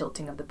affecting the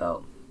tilting of the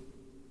boat.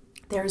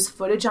 There's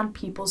footage on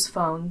people's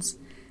phones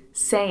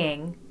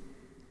saying,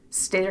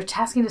 they're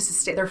tasking us to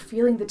stay. They're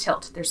feeling the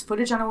tilt. There's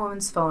footage on a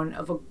woman's phone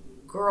of a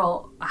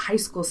girl, a high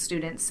school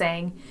student,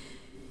 saying,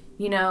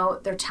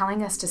 they're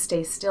telling us to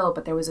stay still,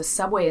 but there was a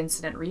subway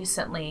incident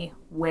recently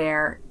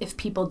where the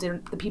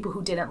people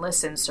who didn't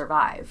listen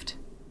survived.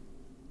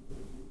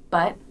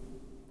 But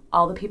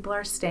all the people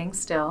are staying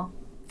still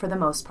for the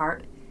most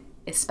part,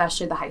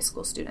 especially the high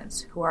school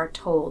students who are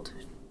told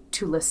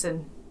to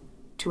listen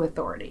to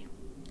authority.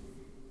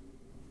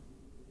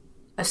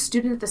 A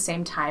student at the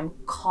same time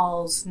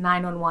calls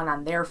 911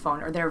 on their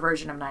phone or their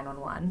version of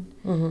 911.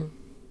 Mm-hmm.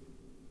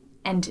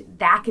 And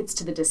that gets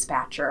to the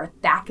dispatcher.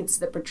 That gets to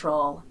the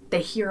patrol.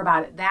 They hear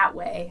about it that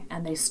way,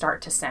 and they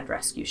start to send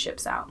rescue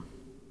ships out.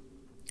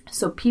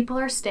 So people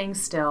are staying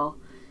still.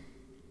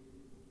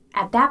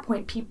 At that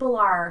point, people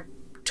are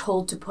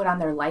told to put on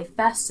their life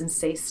vests and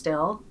stay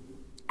still.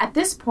 At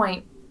this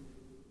point,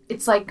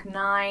 it's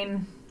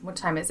 9, what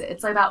time is it?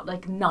 It's about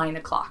 9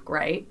 o'clock,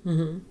 right?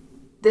 Mm-hmm.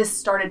 This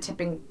started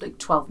tipping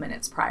 12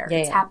 minutes prior.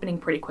 It's happening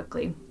pretty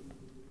quickly.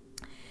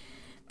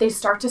 They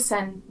start to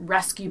send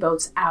rescue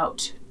boats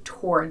out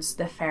towards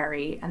the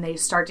ferry, and they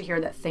start to hear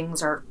that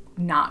things are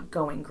not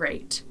going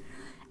great.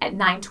 At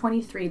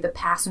 9:23, the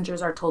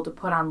passengers are told to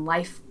put on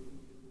life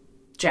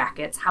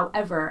jackets.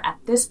 However, at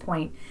this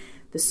point,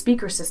 the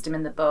speaker system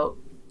in the boat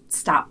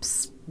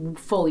stops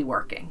fully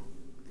working.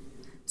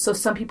 So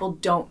some people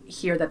don't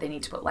hear that they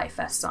need to put life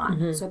vests on.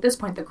 Mm-hmm. So at this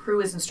point, the crew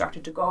is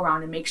instructed to go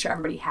around and make sure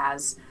everybody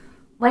has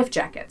life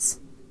jackets.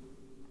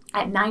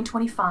 At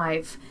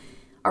 9:25,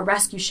 a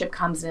rescue ship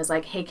comes and is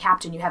like, "Hey,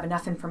 Captain, you have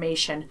enough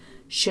information.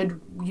 Should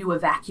you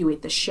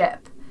evacuate the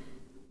ship?"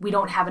 we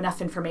don't have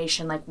enough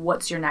information. Like,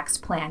 what's your next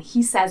plan?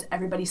 He says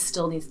everybody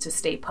still needs to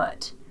stay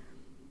put.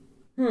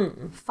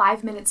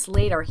 5 minutes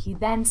later, he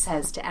then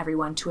says to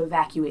everyone to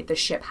evacuate the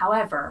ship.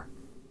 However,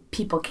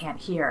 people can't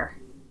hear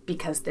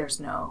because there's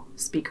no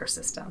speaker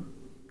system.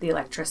 The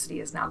electricity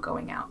is now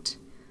going out.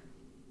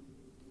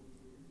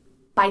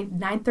 By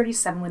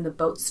 9:37, when the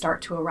boats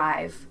start to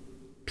arrive,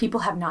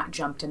 people have not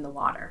jumped in the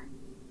water.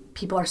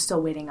 People are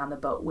still waiting on the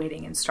boat,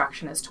 waiting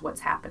instruction as to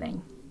what's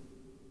happening.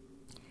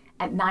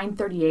 At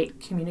 9:38,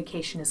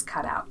 communication is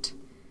cut out.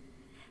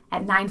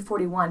 At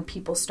 9:41,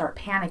 people start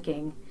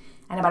panicking,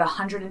 and about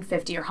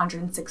 150 or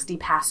 160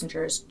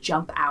 passengers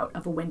jump out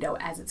of a window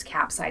as it's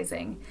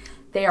capsizing.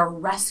 They are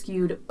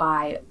rescued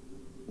by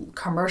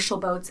commercial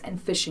boats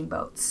and fishing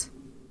boats.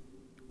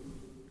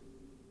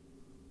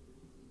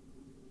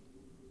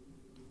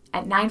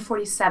 At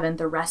 9:47,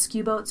 the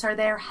rescue boats are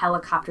there,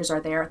 helicopters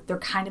are there. They're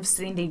kind of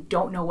sitting, they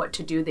don't know what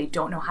to do, they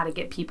don't know how to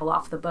get people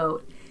off the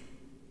boat.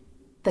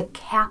 The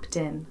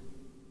captain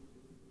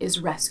is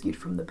rescued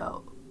from the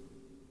boat.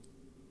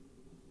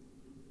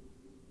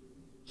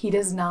 He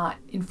does not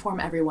inform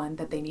everyone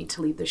that they need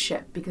to leave the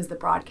ship because the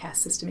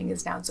broadcast systeming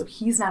is down. So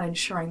he's not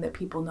ensuring that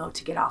people know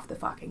to get off the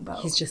fucking boat.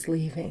 He's just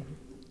leaving.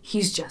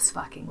 He's just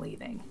fucking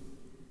leaving.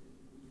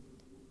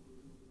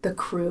 The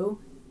crew,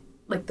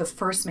 like the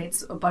first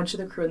mates, a bunch of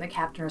the crew and the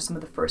captain are some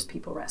of the first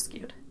people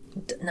rescued.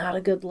 Not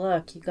a good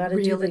look. You got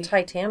to do the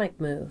Titanic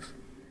move.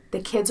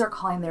 The kids are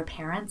calling their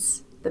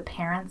parents. The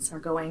parents are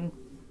going,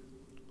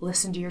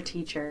 listen to your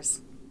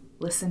teachers.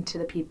 Listen to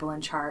the people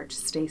in charge.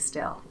 Stay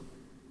still.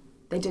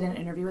 They did an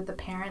interview with the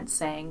parents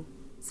saying,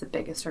 it's the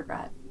biggest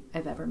regret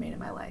I've ever made in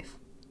my life.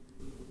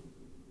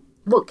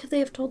 What could they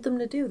have told them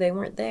to do? They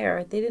weren't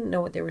there. They didn't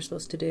know what they were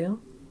supposed to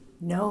do.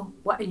 No.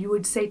 What you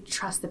would say,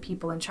 trust the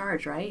people in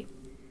charge, right?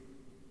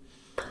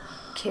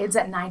 Kids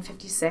at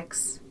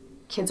 9:56,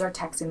 kids are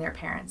texting their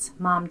parents.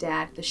 Mom,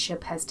 Dad, the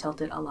ship has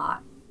tilted a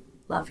lot.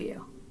 Love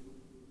you.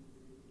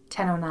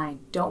 10:09,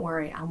 don't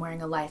worry, I'm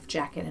wearing a life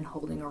jacket and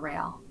holding a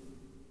rail.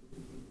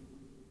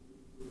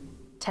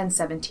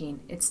 10:17,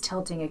 it's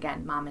tilting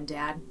again, Mom and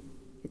Dad.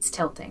 It's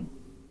tilting.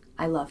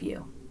 I love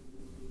you.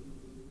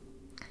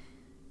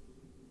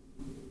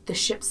 The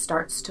ship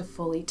starts to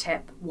fully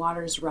tip.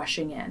 Water's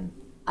rushing in.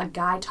 A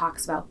guy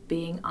talks about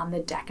being on the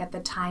deck at the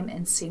time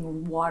and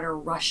seeing water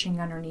rushing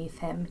underneath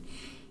him.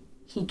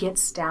 He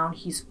gets down.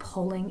 He's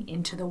pulling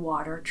into the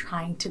water,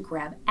 trying to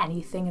grab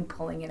anything and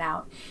pulling it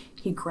out.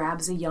 He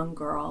grabs a young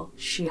girl.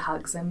 She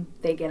hugs him.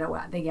 They get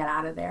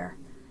out of there.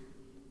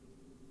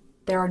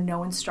 There are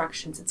no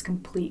instructions. It's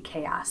complete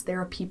chaos. There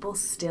are people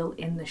still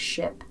in the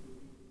ship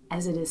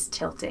as it is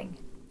tilting.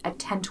 At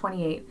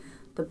 10:28,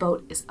 the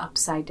boat is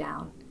upside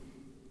down.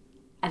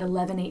 At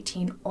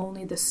 11:18,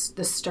 only the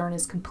stern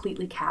is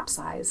completely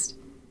capsized.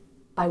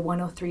 By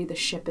 1:03, the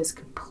ship is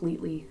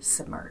completely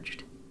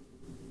submerged.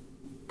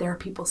 There are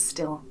people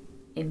still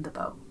in the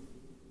boat.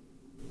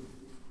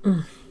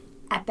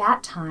 At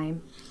that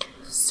time,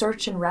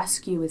 search and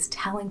rescue is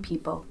telling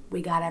people,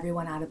 we got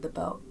everyone out of the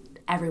boat.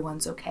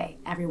 Everyone's okay.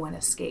 Everyone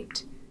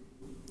escaped.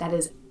 That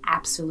is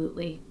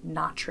absolutely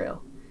not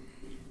true.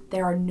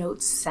 There are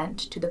notes sent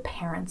to the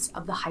parents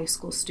of the high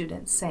school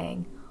students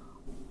saying,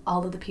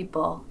 all of the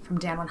people from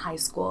Danwin High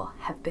School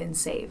have been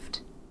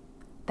saved.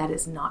 That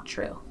is not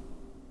true.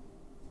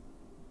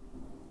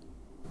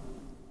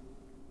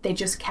 They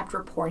just kept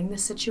reporting the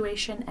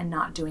situation and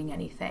not doing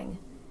anything.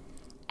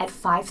 At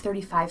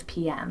 5:35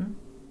 p.m.,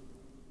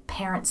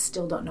 parents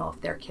still don't know if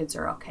their kids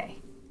are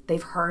okay.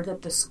 They've heard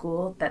at the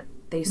school that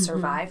they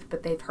survived,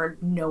 but they've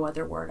heard no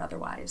other word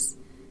otherwise.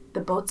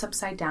 The boat's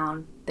upside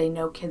down. They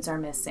know kids are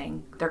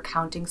missing. They're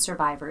counting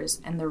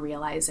survivors, and they're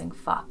realizing,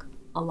 fuck,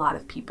 a lot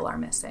of people are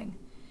missing.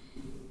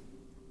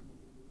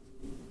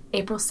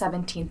 April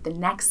 17th, the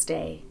next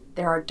day,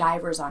 there are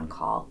divers on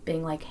call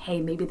being like, hey,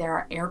 maybe there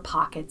are air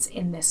pockets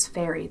in this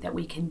ferry that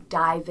we can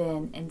dive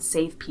in and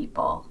save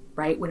people,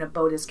 right? When a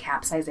boat is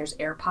capsized, there's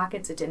air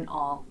pockets. It didn't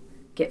all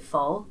get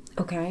full.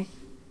 Okay.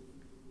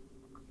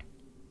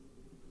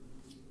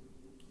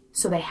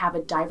 So they have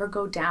a diver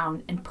go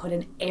down and put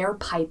an air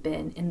pipe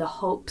in the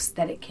hopes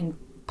that it can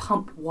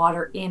pump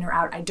water in or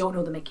out. I don't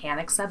know the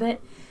mechanics of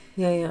it.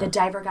 Yeah. The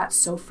diver got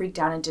so freaked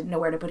out and didn't know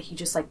where to put it. He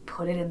just like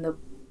put it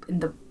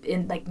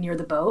in like near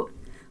the boat.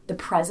 The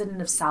president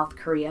of South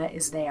Korea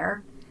is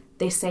there.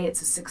 They say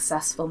it's a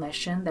successful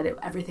mission, that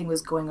everything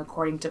was going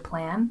according to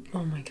plan.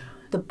 Oh my God.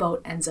 The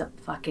boat ends up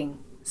fucking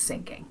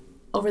sinking.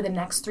 Over the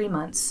next 3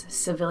 months,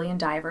 civilian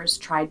divers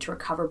tried to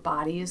recover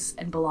bodies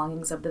and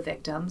belongings of the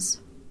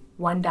victims.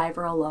 One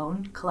diver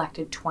alone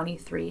collected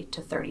 23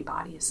 to 30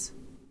 bodies.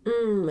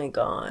 Oh my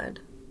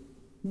God.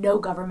 No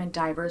government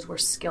divers were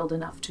skilled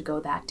enough to go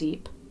that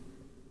deep.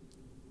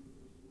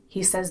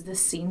 He says the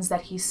scenes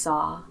that he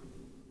saw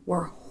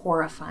were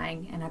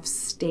horrifying and have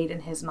stayed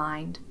in his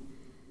mind.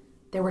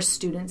 There were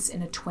students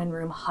in a twin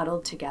room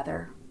huddled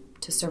together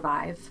to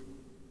survive.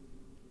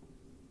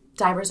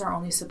 Divers are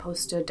only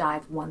supposed to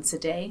dive once a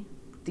day.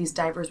 These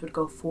divers would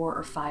go 4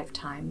 or 5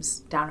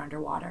 times down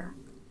underwater.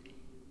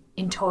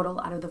 In total,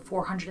 out of the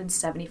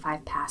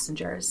 475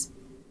 passengers,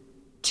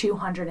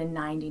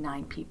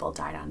 299 people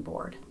died on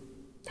board.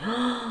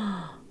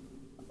 Oh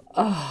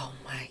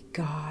my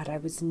God. I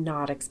was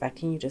not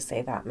expecting you to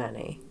say that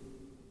many.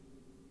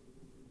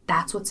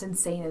 That's what's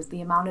insane is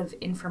the amount of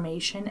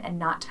information and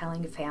not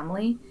telling a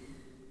family.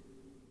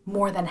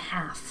 More than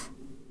half.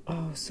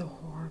 Oh, so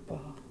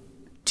horrible.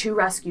 2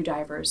 rescue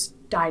divers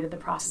died in the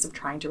process of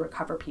trying to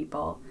recover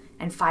people,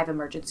 and 5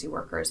 emergency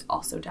workers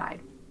also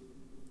died.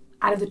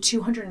 Out of the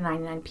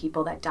 299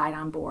 people that died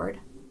on board,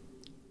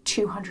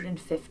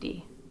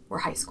 250 were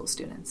high school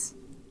students.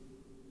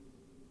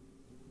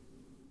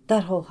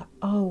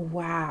 Oh,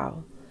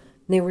 wow.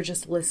 They were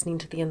just listening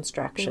to the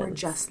instructions. They were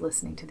just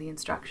listening to the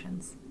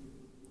instructions.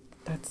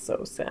 That's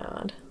so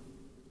sad.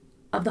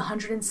 Of the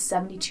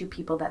 172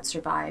 people that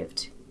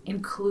survived,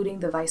 including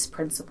the vice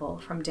principal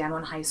from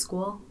Danwon High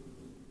School,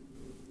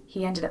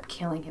 he ended up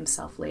killing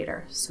himself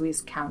later. So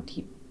he's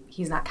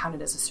not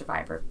counted as a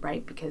survivor,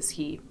 right? Because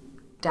he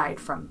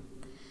died from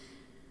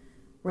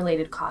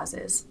related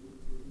causes.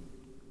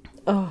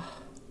 Oh.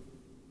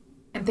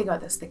 And think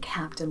about this, the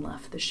captain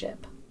left the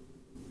ship.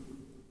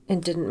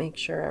 And didn't make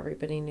sure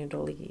everybody knew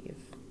to leave.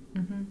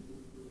 Mm-hmm.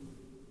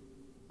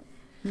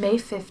 May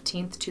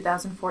 15th,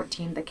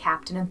 2014, the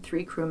captain and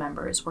 3 crew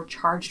members were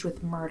charged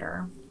with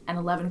murder, and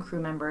 11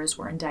 crew members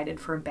were indicted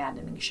for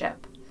abandoning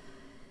ship.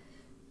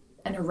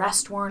 An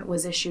arrest warrant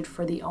was issued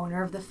for the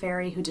owner of the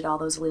ferry who did all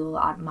those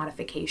illegal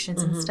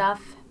modifications and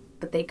stuff,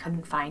 but they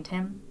couldn't find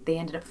him. They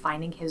ended up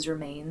finding his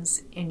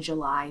remains in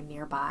July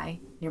nearby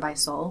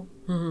Seoul.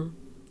 Mm-hmm.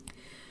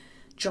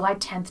 July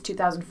 10th,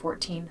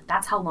 2014,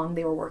 that's how long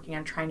they were working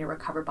on trying to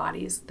recover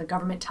bodies. The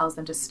government tells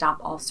them to stop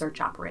all search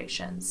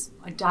operations.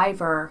 A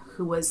diver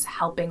who was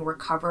helping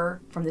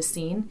recover from the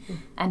scene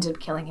ended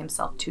up killing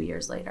himself 2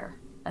 years later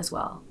as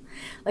well.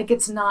 Like,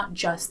 it's not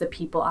just the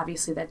people,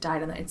 obviously, that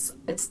died.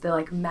 It's the,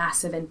 like,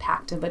 massive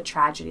impact of a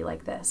tragedy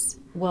like this.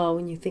 Well,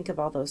 when you think of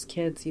all those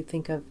kids, you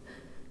think of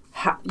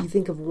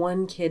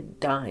one kid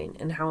dying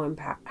and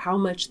how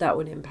much that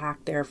would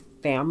impact their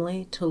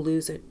family to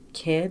lose a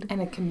kid and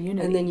a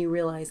community, and then you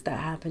realize that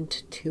happened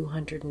to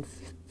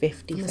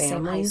 250 in the families.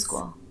 Same high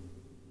school.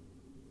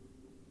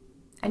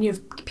 And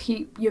you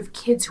have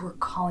kids who are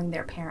calling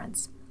their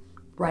parents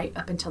right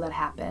up until that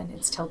happened.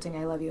 It's tilting,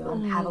 I love you,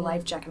 have a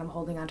life jacket, I'm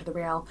holding onto the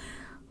rail.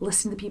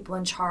 Listen to the people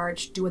in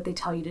charge, do what they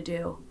tell you to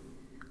do.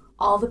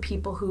 All the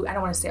people who, I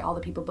don't want to say all the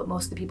people, but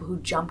most of the people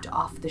who jumped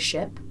off the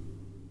ship,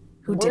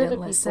 who didn't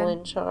listen. Were the people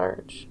in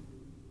charge?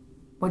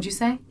 What'd you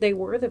say? They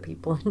were the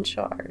people in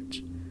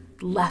charge.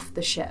 Left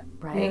the ship,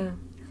 right? Yeah.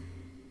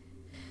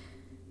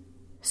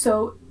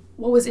 So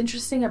what was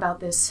interesting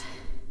about this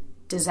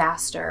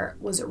disaster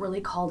was it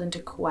really called into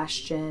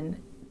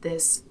question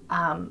this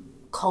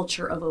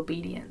culture of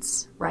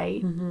obedience,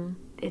 right? Mm-hmm.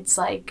 It's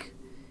like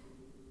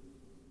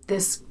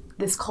this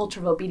culture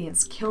of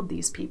obedience killed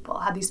these people.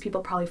 Had these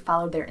people probably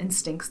followed their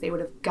instincts, they would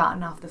have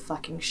gotten off the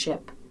fucking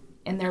ship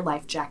in their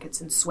life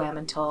jackets and swam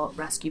until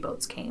rescue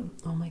boats came.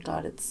 Oh my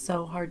God, it's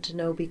so hard to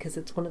know because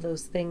it's one of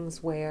those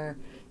things where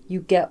you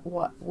get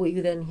what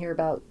you then hear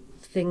about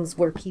things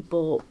where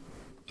people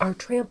are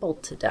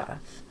trampled to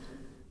death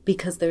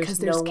because there's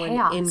no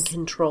chaos. One in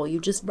control. You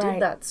just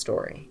did that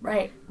story.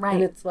 Right.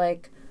 And it's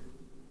like,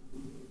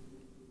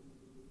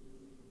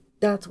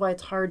 that's why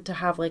it's hard to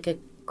have like a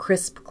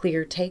crisp,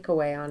 clear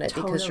takeaway on it.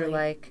 Because you're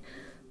like,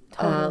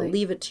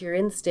 leave it to your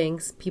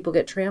instincts. People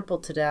get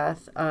trampled to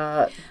death.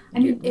 And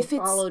you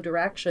follow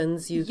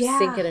directions. You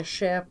sink in a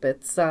ship.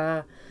 It's,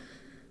 I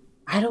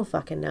don't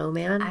fucking know,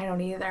 man. I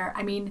don't either.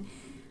 I mean,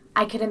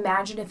 I can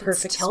imagine if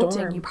Perfect it's tilting,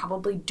 storm. you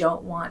probably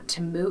don't want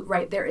to move,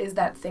 right? There is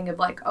that thing of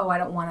like, oh, I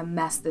don't want to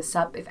mess this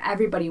up. If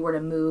everybody were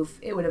to move,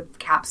 it would have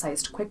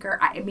capsized quicker.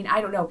 I mean,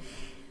 I don't know.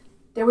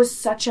 There was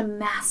such a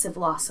massive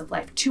loss of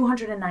life.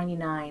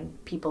 299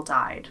 people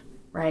died,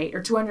 right?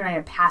 Or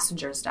 299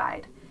 passengers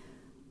died.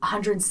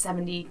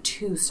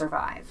 172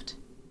 survived.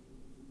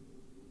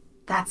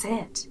 That's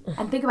it.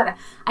 And think about it.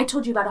 I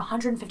told you about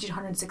 150 to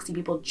 160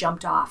 people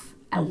jumped off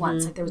at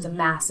once. Like there was a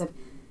massive...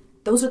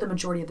 Those are the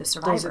majority of the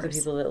survivors. Those are the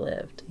people that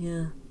lived.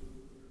 Yeah.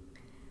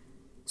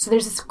 So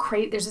there's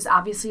this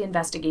obviously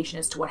investigation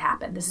as to what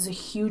happened. This is a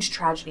huge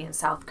tragedy in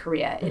South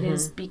Korea. It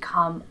has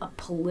become a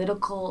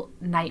political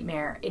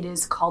nightmare. It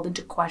is called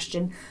into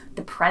question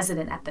the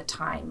president at the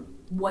time.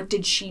 What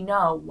did she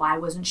know? Why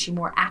wasn't she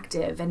more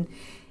active? And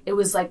it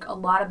was like a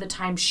lot of the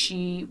time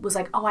she was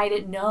like, oh, I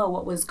didn't know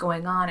what was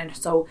going on. And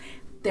so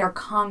their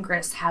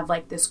Congress have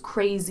like this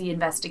crazy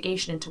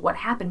investigation into what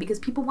happened because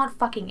people want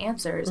fucking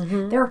answers.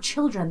 There are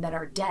children that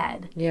are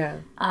dead. Yeah.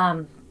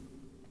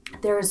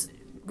 There's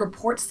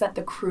reports that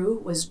the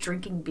crew was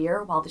drinking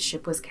beer while the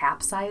ship was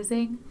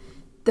capsizing.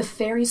 The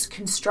ferry's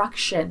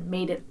construction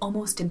made it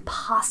almost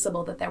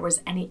impossible that there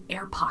was any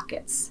air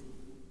pockets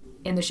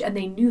in the ship. And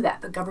they knew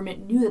that. The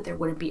government knew that there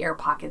wouldn't be air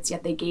pockets,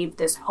 yet they gave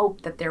this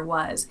hope that there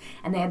was.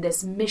 And they had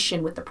this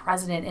mission with the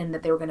president in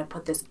that they were going to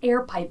put this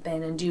air pipe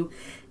in and do...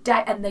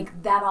 And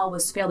that all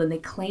was failed, and they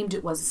claimed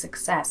it was a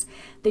success.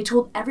 They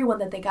told everyone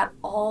that they got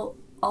all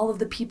all of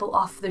the people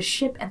off the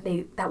ship,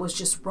 and that was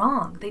just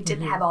wrong. They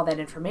didn't have all that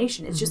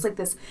information. It's just like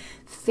this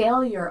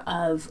failure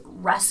of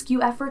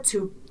rescue efforts.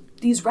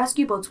 These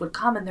rescue boats would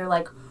come and they're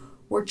like,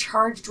 we're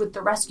charged with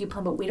the rescue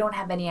plan, but we don't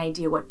have any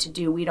idea what to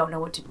do. We don't know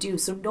what to do.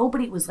 So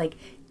nobody was like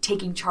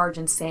taking charge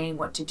and saying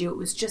what to do. It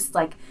was just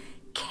like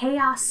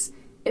chaos.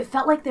 It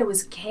felt like there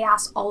was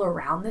chaos all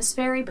around this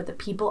ferry, but the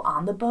people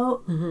on the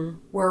boat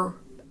were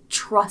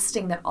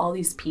trusting that all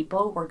these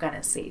people were going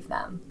to save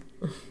them.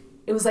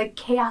 It was like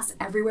chaos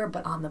everywhere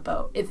but on the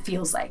boat, it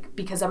feels like,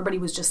 because everybody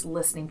was just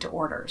listening to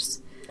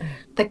orders.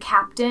 The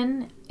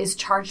captain is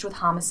charged with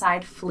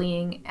homicide,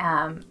 fleeing,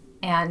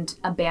 and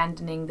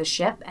abandoning the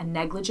ship, and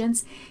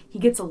negligence. He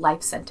gets a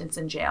life sentence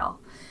in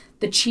jail.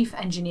 The chief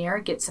engineer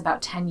gets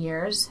about 10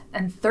 years,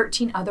 and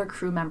 13 other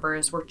crew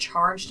members were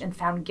charged and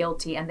found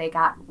guilty, and they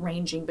got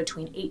ranging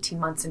between 18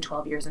 months and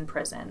 12 years in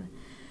prison.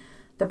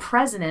 The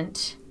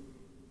president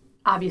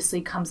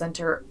obviously comes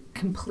under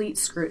complete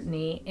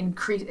scrutiny,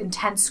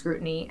 intense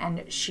scrutiny,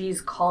 and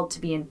she's called to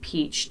be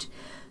impeached.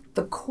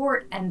 The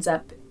court ends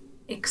up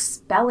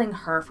expelling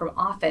her from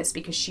office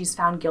because she's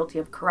found guilty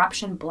of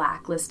corruption,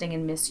 blacklisting,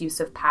 and misuse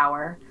of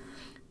power.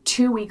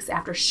 2 weeks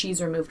after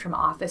she's removed from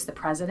office, the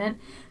president,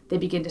 they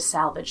begin to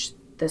salvage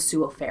the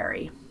Sewell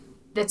ferry.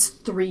 That's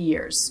 3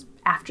 years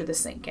after the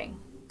sinking.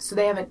 So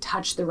they haven't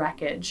touched the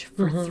wreckage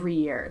for 3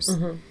 years.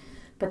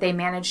 But they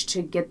managed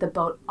to get the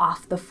boat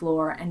off the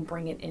floor and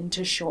bring it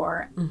into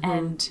shore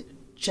and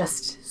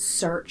just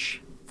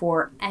search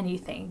for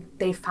anything.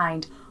 They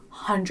find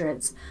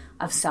hundreds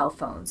of cell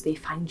phones. They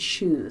find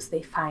shoes.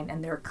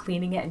 And they're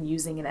cleaning it and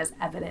using it as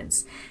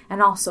evidence.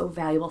 And also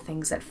valuable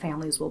things that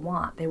families will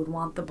want. They would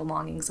want the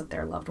belongings of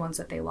their loved ones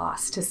that they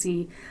lost, to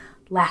see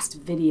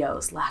last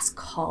videos, last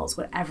calls,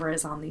 whatever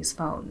is on these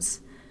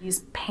phones.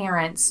 These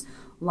parents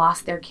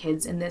lost their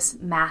kids in this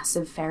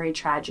massive ferry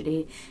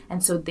tragedy,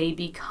 and so they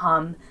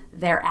become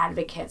their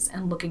advocates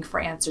and looking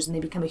for answers, and they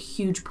become a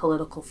huge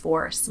political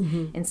force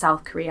in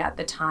South Korea at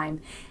the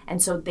time.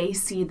 And so they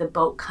see the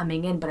boat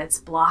coming in, but it's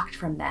blocked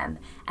from them,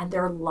 and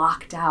they're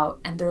locked out,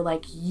 and they're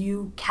like,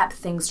 you kept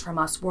things from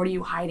us. What are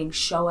you hiding?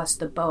 Show us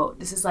the boat.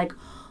 This is like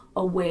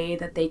a way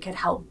that they could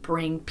help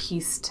bring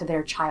peace to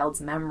their child's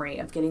memory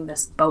of getting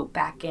this boat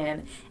back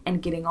in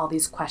and getting all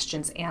these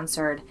questions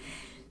answered.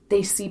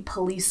 They see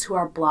police who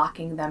are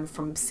blocking them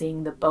from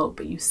seeing the boat,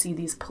 but you see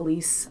these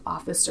police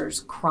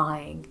officers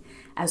crying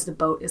as the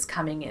boat is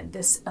coming in.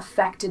 This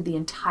affected the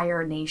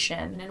entire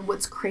nation. And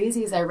what's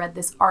crazy is I read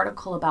this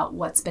article about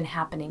what's been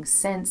happening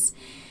since,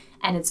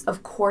 and it's,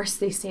 of course,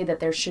 they say that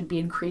there should be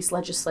increased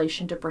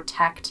legislation to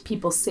protect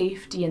people's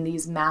safety in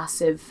these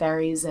massive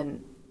ferries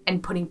and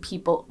putting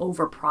people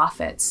over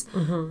profits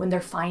when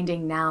they're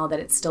finding now that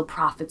it's still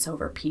profits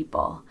over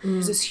people.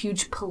 There's this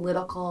huge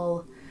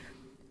political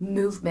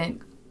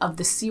movement of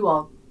the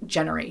Sewell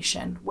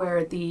generation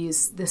where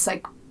this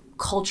like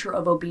culture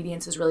of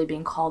obedience is really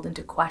being called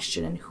into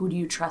question, and who do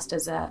you trust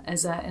as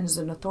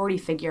an authority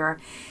figure.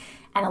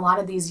 And a lot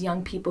of these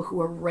young people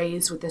who are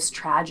raised with this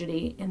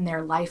tragedy in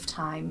their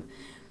lifetime,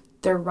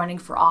 they're running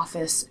for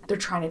office. They're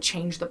trying to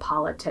change the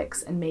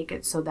politics and make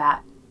it so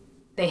that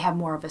they have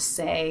more of a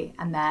say,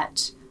 and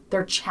that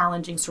they're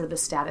challenging sort of the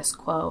status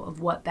quo of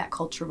what that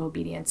culture of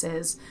obedience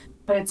is.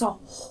 But it's a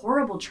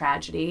horrible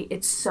tragedy.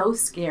 It's so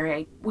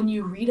scary. When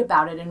you read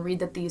about it and read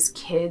that these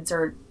kids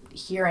are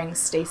hearing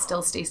stay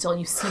still, and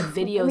you see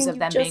videos of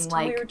them being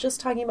like... We were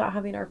just talking about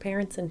having our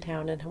parents in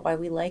town and why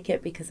we like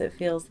it, because it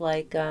feels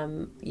like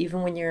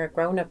even when you're a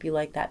grown-up, you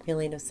like that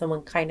feeling of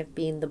someone kind of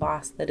being the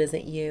boss that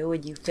isn't you,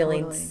 and you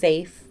feeling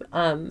safe.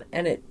 And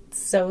it's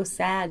so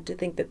sad to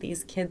think that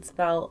these kids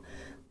felt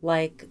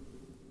like,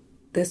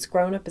 this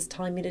grown-up is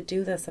telling me to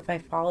do this. If I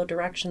follow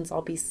directions,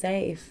 I'll be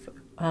safe.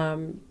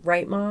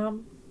 Right,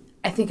 Mom?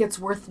 I think it's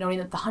worth noting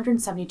that the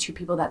 172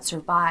 people that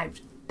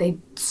survived, they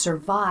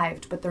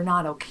survived, but they're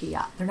not okay.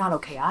 They're not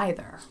okay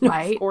either,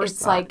 right? Of course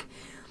it's not. like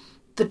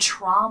the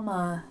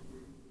trauma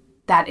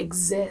that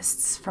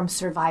exists from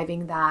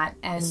surviving that,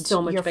 and it's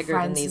so much your bigger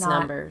than these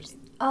numbers.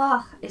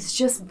 It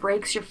just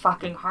breaks your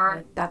fucking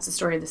heart. That's the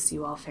story of the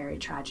Sewell ferry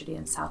tragedy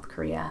in South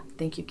Korea.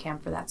 Thank you, Cam,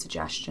 for that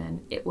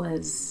suggestion. It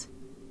was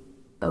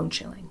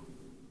bone-chilling.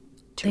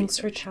 Thanks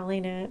for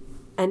telling it.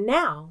 And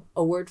now,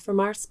 a word from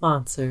our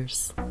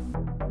sponsors.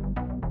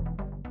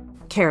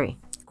 Carrie.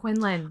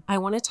 Quinlan. I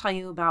want to tell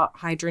you about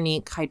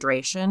Hydronique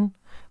Hydration.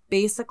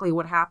 Basically,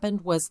 what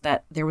happened was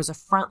that there was a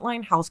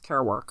frontline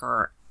healthcare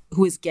worker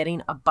who was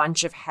getting a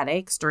bunch of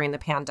headaches during the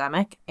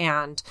pandemic.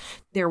 And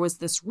there was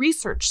this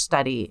research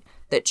study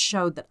that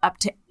showed that up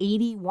to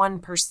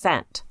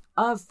 81%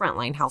 of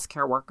frontline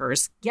healthcare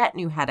workers get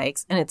new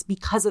headaches, and it's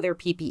because of their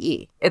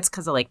PPE. It's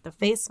because of like the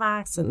face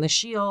masks and the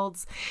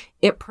shields.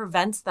 It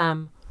prevents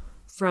them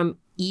from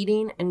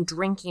eating and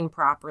drinking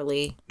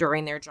properly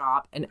during their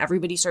job, and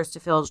everybody starts to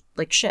feel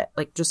like shit,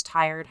 like just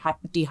tired,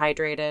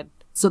 dehydrated.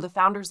 So the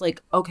founder's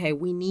like, okay,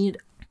 we need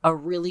a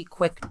really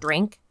quick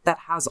drink that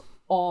has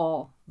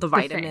all the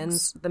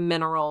vitamins, the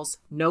minerals,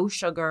 no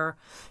sugar,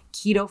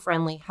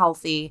 keto-friendly,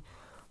 healthy.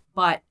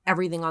 but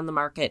everything on the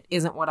market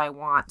isn't what I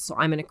want, so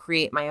I'm going to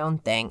create my own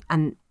thing.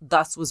 And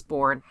thus was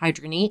born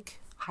Hydronique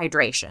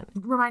Hydration.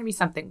 Remind me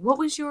something. What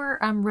was your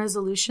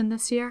resolution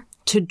this year?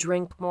 To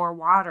drink more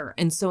water.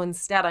 And so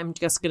instead, I'm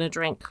just going to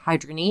drink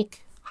Hydronique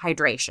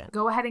Hydration.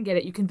 Go ahead and get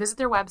it. You can visit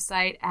their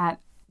website at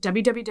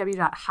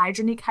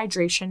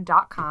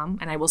www.hydroniquehydration.com,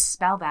 and I will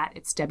spell that.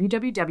 It's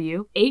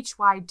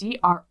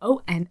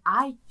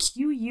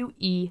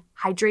www.hydronique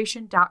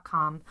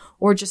hydration.com,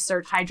 or just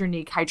search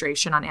Hydronique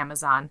Hydration on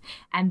Amazon.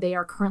 And they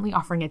are currently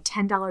offering a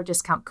 $10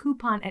 discount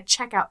coupon at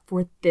checkout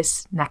for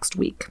this next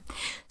week.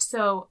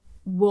 So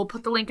we'll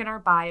put the link in our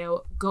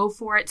bio. Go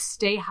for it.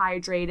 Stay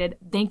hydrated.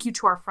 Thank you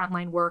to our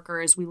frontline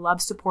workers. We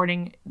love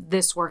supporting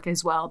this work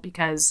as well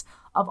because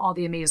of all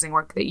the amazing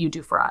work that you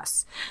do for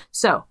us.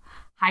 So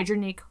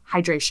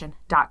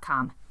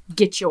hydroniquehydration.com.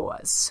 Get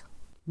yours.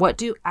 What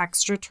do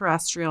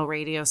extraterrestrial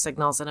radio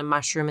signals and a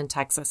mushroom in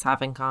Texas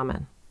have in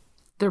common?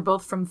 They're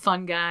both from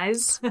fun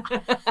guys.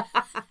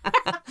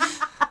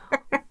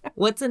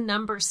 What's a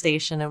number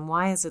station and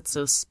why is it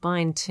so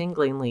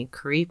spine-tinglingly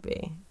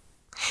creepy?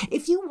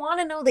 If you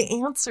want to know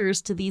the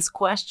answers to these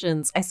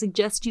questions, I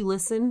suggest you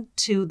listen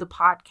to the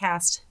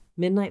podcast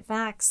Midnight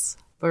Facts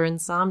for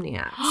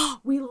Insomniacs.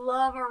 We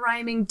love a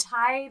rhyming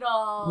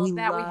title we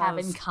have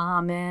in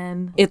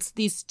common. It's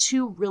these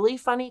two really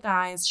funny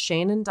guys,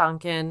 Shane and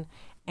Duncan,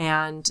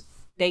 and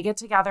they get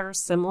together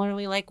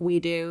similarly like we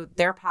do.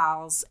 They're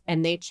pals,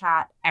 and they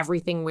chat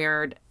everything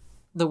weird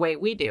the way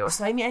we do.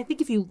 So, I mean, I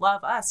think if you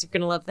love us, you're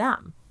going to love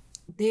them.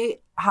 They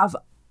have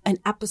an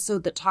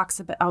episode that talks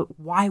about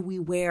why we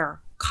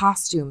wear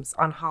costumes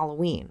on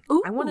Halloween.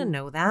 Ooh. I want to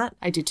know that.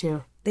 I do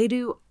too. They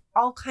do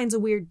all kinds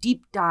of weird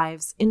deep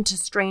dives into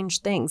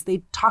strange things.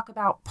 They talk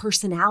about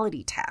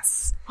personality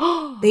tests.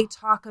 They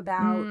talk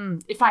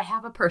about... if I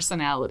have a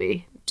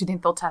personality, do you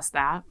think they'll test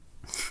that?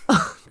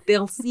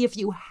 They'll see if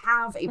you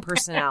have a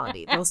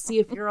personality. They'll see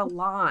if you're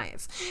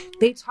alive.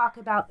 They talk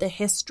about the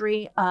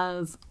history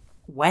of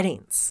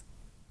weddings.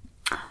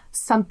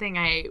 Something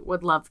I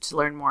would love to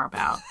learn more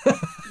about.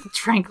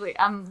 Frankly,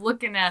 I'm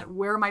looking at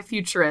where my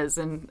future is,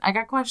 and I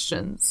got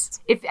questions.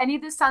 If any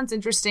of this sounds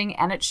interesting,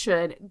 and it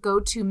should,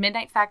 go to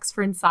Midnight Facts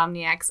for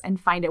Insomniacs and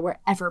find it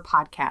wherever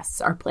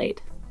podcasts are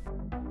played.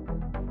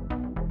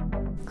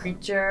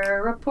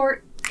 Creature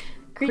report.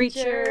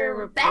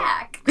 Creature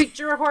back.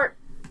 Creature report.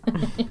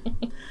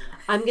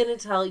 I'm going to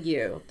tell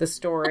you the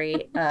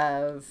story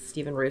of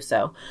Stephen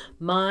Russo.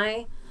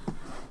 My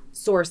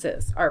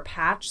sources are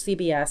Patch,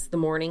 CBS, The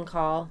Morning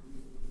Call,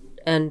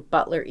 and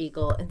Butler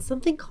Eagle, and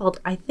something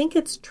called, I think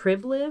it's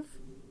Trivliv,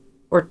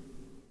 or,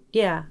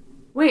 yeah.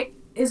 Wait,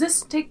 is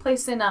this take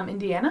place in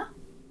Indiana?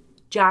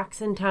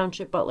 Jackson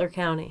Township, Butler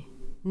County.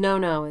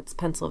 No, it's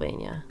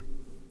Pennsylvania.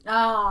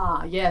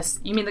 Ah, yes.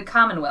 You mean the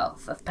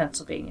Commonwealth of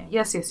Pennsylvania.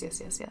 Yes. I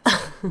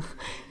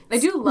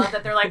do love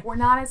that they're like, we're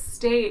not a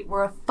state,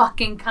 we're a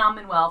fucking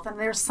Commonwealth. And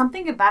there's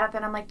something about it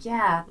that I'm like,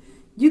 yeah,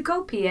 you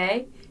go,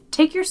 PA.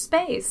 Take your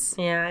space.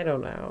 Yeah, I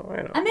don't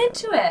know. I'm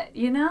into it,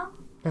 you know?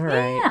 All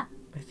right. Yeah.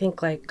 I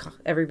think, like,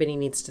 everybody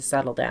needs to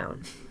settle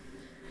down.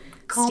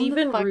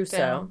 Stephen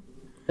Russo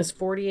is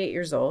 48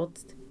 years old.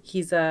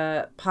 He's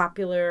a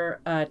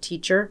popular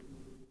teacher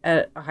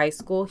at a high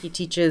school. He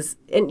teaches,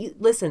 and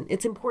listen,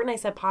 it's important I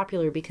said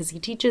popular because he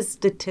teaches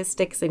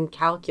statistics and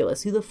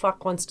calculus. Who the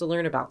fuck wants to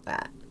learn about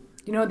that?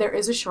 You know, there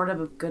is a shortage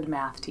of good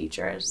math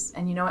teachers.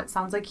 And you know, it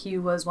sounds like he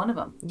was one of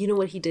them. You know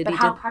what he did? But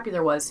how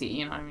popular was he?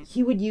 You know what I mean?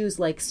 He would use,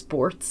 like,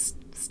 sports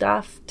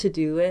stuff to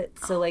do it.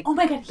 So, like, oh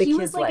my God, he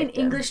was like an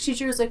English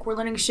teacher who's like, we're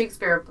learning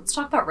Shakespeare. Let's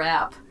talk about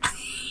rap.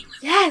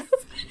 Yes.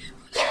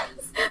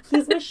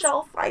 He's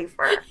Michelle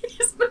Pfeiffer.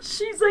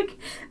 She's like,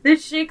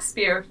 this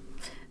Shakespeare.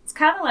 It's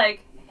kind of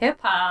like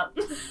hip-hop.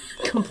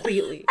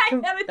 Completely.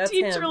 I had a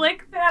teacher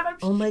like that.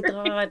 Oh my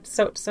God.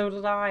 So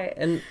did I.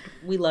 And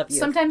we love you.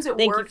 Sometimes it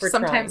worked.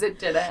 Sometimes it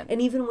didn't.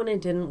 And even when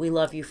it didn't, we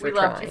love you for trying. We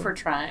loved you for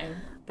trying.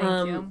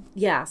 Thank you.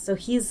 Yeah. So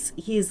he's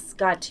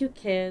got 2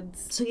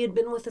 kids. So he had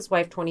been with his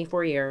wife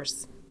 24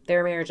 years.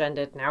 Their marriage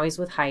ended. Now he's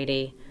with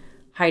Heidi.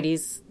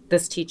 Heidi's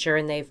this teacher,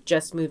 and they've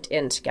just moved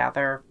in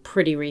together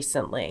pretty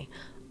recently.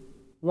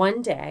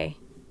 One day,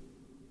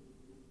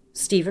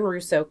 Stephen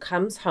Russo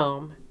comes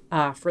home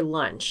for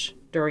lunch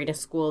during a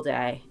school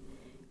day,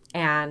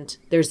 and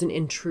there's an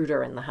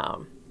intruder in the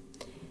home.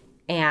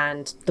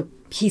 And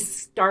he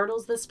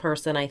startles this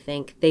person, I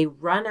think. They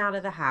run out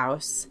of the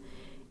house,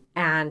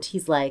 and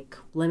he's like,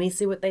 let me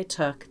see what they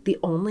took. The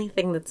only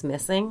thing that's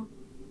missing,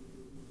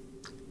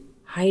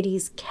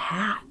 Heidi's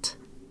cat.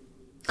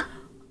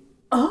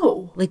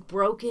 Oh. Like,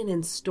 broke in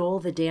and stole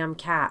the damn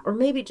cat. Or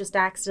maybe just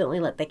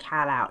accidentally let the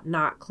cat out.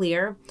 Not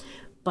clear.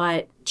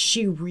 But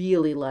she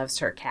really loves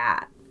her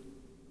cat.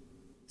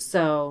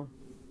 So,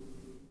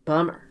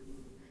 bummer.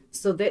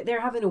 So they're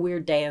having a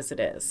weird day as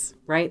it is,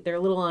 right? They're a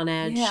little on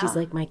edge. Yeah. She's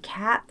like, my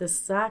cat, this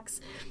sucks.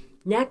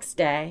 Next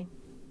day,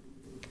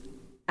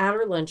 at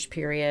her lunch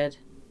period,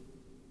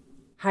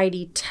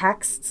 Heidi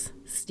texts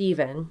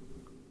Stephen.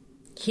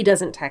 He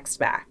doesn't text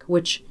back,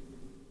 which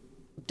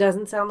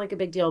Doesn't sound like a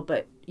big deal,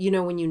 but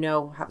when you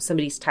know how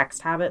somebody's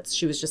text habits,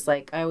 she was just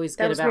like, I always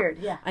get weird,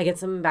 yeah. I get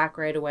something back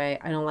right away.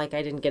 I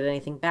didn't get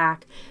anything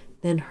back.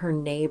 Then her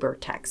neighbor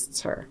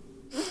texts her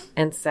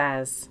and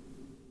says,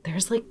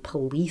 there's like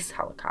police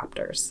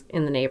helicopters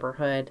in the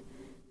neighborhood.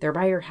 They're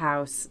by your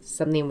house.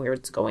 Something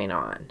weird's going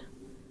on.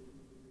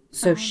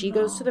 So she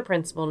goes to the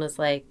principal and is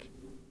like,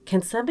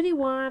 can somebody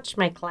watch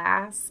my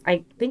class?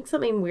 I think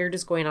something weird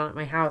is going on at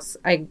my house.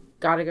 I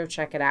gotta go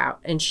check it out.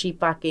 And she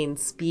fucking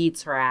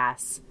speeds her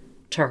ass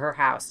to her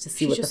house to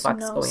see what the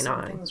fuck's going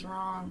on. Something's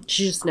wrong.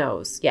 She just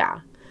knows,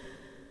 yeah.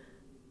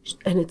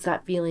 And it's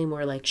that feeling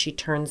where, like, she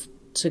turns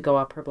to go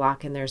up her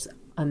block and there's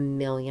a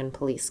million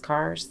police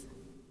cars.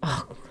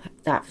 Oh,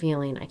 that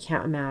feeling, I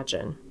can't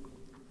imagine.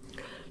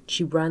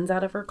 She runs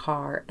out of her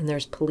car and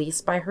there's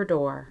police by her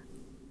door.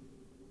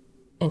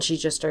 And she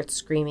just starts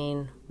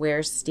screaming,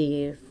 where's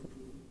Steve?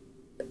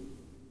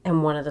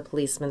 And one of the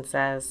policemen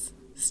says,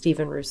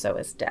 Steven Russo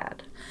is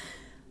dead.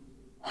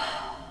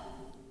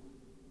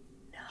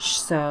 No.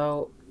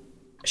 So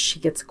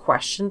she gets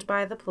questioned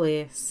by the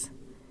police.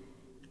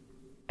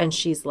 And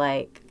she's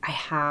like, I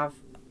have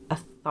a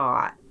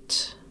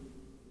thought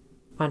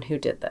on who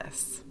did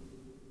this.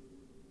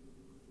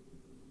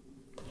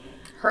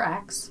 Her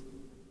ex?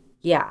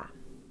 Yeah.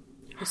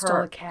 Who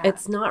stole a cat?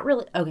 It's not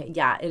really... Okay,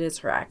 yeah, it is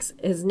her ex.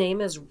 His name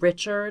is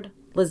Richard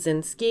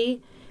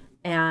Lazinski,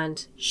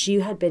 and she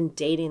had been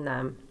dating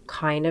them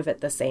kind of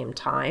at the same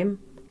time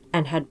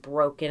and had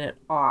broken it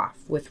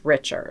off with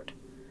Richard.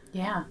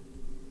 Yeah.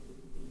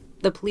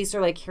 The police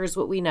are like, here's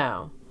what we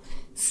know.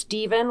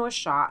 Steven was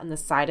shot in the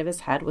side of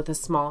his head with a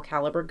small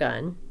caliber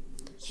gun.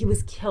 He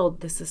was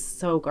killed, this is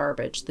so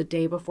garbage, the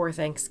day before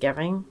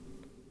Thanksgiving.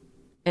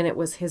 And it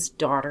was his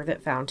daughter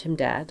that found him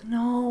dead.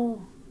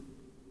 No.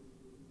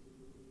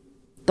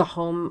 The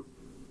home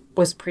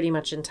was pretty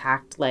much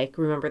intact. Like,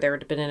 remember, there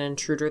had been an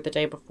intruder the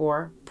day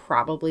before.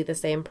 Probably the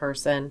same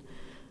person.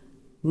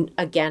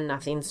 Again,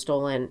 nothing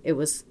stolen. It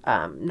was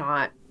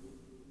not,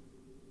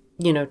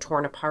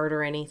 torn apart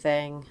or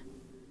anything.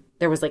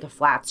 There was like a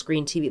flat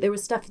screen TV. There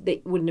was stuff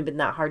that wouldn't have been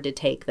that hard to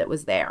take that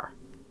was there.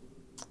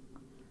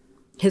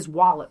 His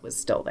wallet was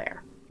still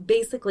there.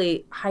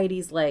 Basically,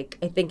 Heidi's like,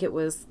 I think it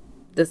was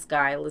this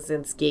guy,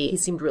 Lazinski. He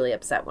seemed really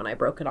upset when I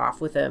broke it off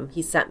with him.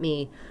 He sent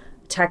me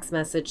a text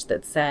message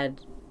that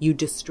said, you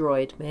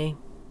destroyed me.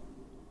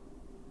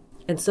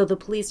 And so the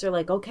police are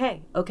like,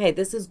 okay,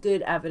 this is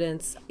good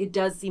evidence. It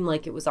does seem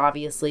like it was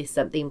obviously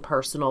something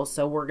personal,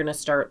 so we're going to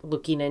start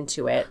looking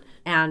into it.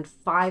 And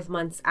 5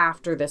 months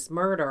after this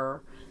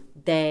murder,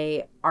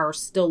 they are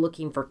still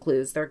looking for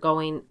clues. They're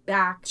going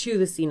back to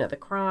the scene of the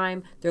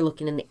crime. They're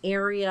looking in the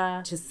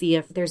area to see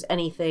if there's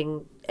any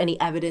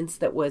evidence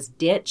that was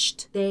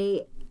ditched.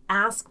 They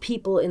ask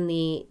people in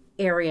the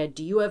area,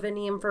 do you have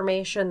any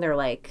information? They're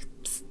like,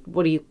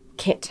 what do you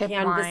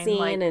canvassing?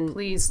 Like, and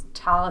please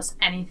tell us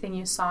anything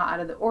you saw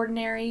out of the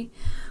ordinary.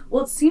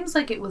 Well, it seems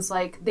like it was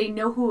like they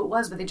know who it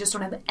was, but they just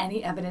don't have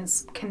any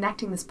evidence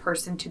connecting this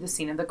person to the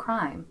scene of the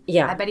crime.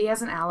 Yeah. I bet he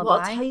has an alibi. Well,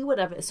 I'll tell you what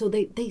evidence. So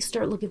they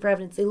start looking for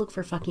evidence. They look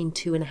for fucking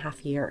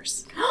 2.5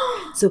 years.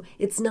 So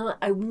it's not,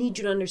 I need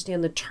you to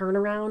understand the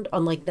turnaround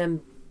on like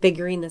them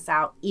figuring this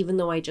out, even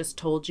though I just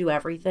told you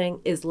everything,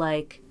 is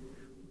like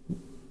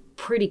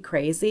pretty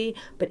crazy.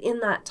 But in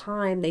that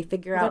time, they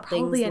figure out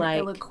things like... They're probably an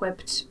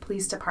ill-equipped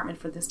police department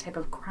for this type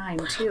of crime,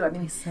 too. I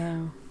mean,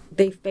 so...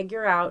 They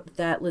figure out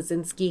that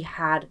Lazinski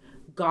had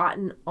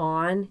gotten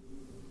on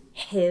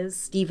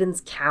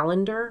Steven's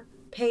calendar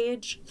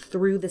page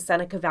through the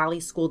Seneca Valley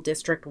School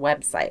District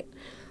website,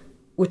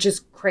 which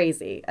is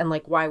crazy. And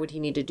like, why would he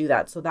need to do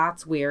that? So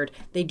that's weird.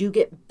 They do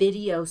get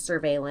video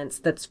surveillance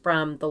that's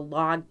from the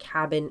Log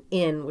Cabin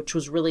Inn, which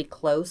was really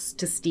close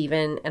to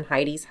Steven and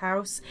Heidi's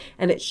house.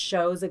 And it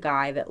shows a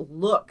guy that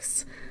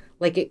looks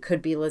like it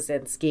could be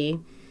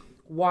Lazinski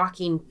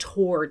walking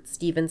toward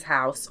Steven's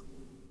house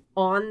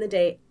on the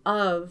day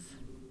of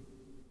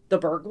the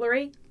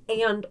burglary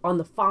and on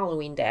the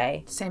following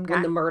day, same guy,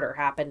 when the murder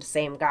happened,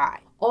 same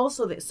guy.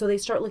 Also, so they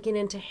start looking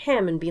into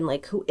him and being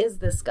like, who is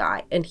this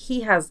guy? And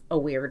he has a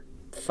weird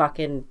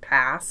fucking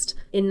past.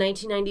 In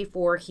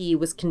 1994, he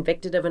was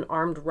convicted of an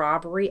armed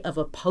robbery of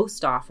a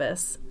post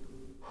office.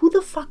 Who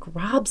the fuck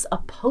robs a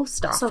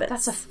post office? So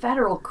that's a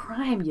federal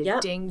crime, you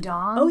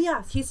ding-dong. Oh,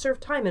 yeah. He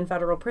served time in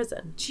federal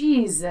prison.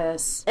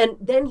 Jesus. And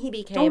then he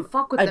became a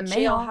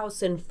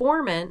jailhouse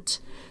informant.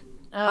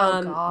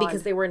 God.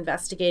 Because they were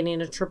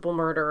investigating a triple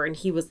murder and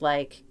he was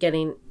like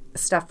getting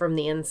stuff from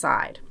the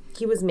inside.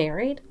 He was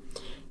married.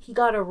 He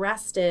got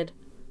arrested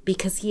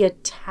because he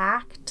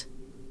attacked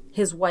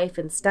his wife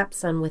and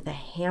stepson with a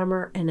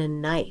hammer and a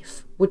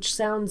knife, which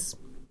sounds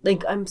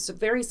like, I'm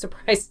very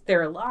surprised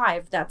they're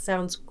alive. That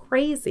sounds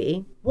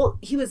crazy. Well,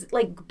 he was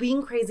like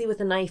being crazy with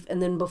a knife,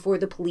 and then before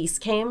the police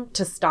came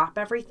to stop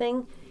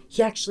everything,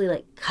 he actually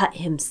like cut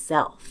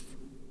himself,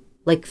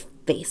 like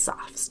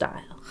face-off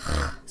style.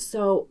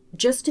 So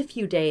just a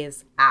few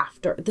days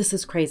after, this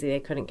is crazy, they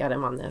couldn't get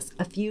him on this.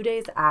 A few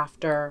days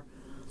after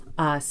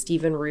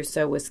Steven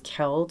Russo was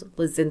killed,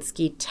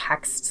 Lazinski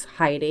texts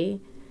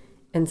Heidi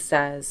and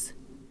says,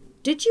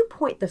 did you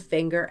point the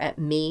finger at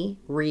me,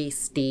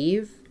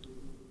 Steve?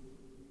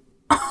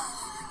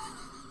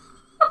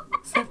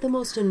 Is that the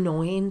most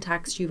annoying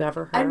text you've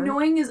ever heard?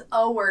 Annoying is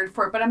a word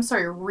for it, but I'm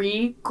sorry,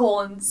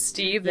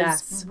 Steve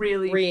is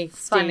really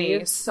funny.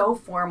 Steve. So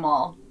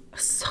formal.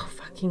 So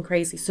fucking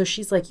crazy. So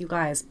she's like, you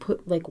guys,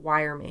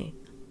 wire me.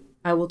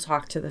 I will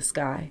talk to this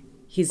guy.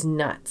 He's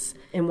nuts.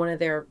 In one of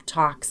their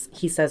talks,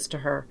 he says to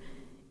her,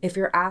 if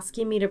you're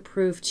asking me to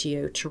prove to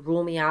you, to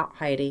rule me out,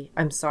 Heidi,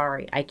 I'm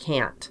sorry, I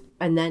can't.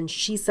 And then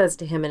she says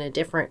to him in a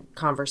different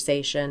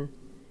conversation,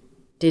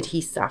 did he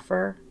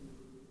suffer?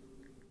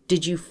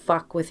 Did you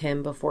fuck with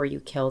him before you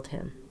killed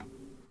him?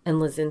 And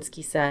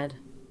Lazinski said,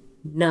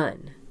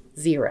 none,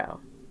 0.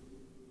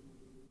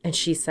 And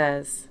she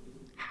says,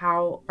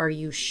 how are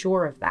you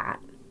sure of that?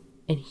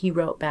 And he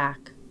wrote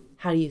back,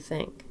 how do you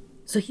think?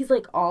 So he's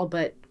like all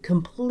but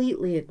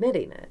completely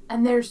admitting it.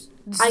 And this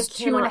is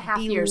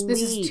 2.5 years.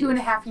 This is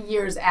 2.5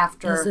 years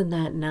after. Isn't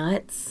that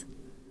nuts?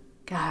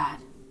 God.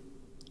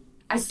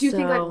 I do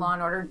think like Law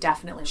 & Order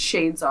definitely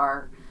shades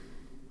our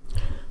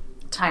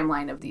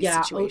timeline of these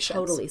situations.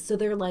 Oh, totally. So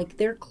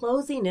they're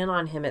closing in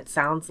on him, it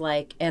sounds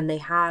like, and they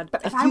had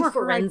a few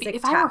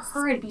forensic tests. If I were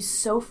her, I'd be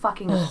so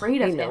fucking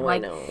afraid of him.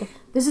 Like, I know.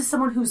 This is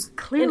someone who's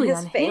clearly in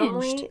his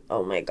unhinged. Family.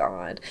 Oh my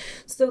God.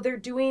 So they're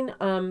doing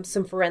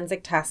some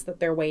forensic tests that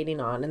they're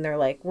waiting on, and they're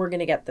like, we're going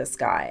to get this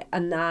guy.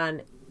 And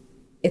then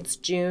it's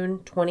June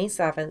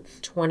 27th,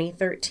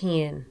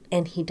 2013,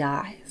 and he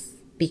dies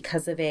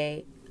because of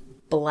a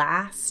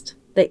blast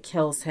that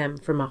kills him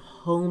from a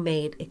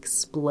homemade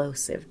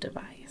explosive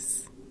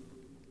device.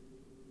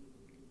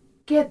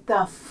 Get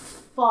the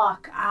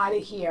fuck out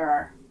of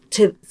here.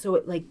 So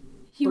it like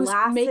he was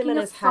making him in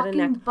his head and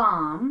neck.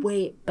 Bomb.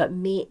 Wait, but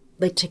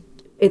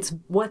it's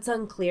what's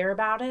unclear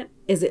about it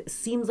is it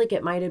seems like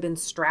it might have been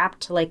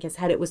strapped to like his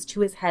head. It was to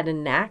his head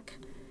and neck.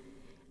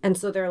 And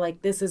so they're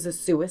like, this is a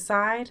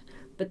suicide.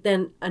 But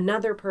then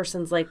another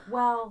person's like,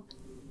 well,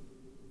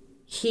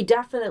 he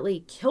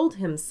definitely killed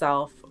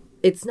himself.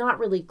 It's not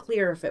really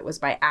clear if it was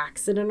by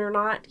accident or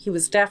not. He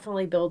was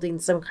definitely building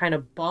some kind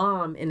of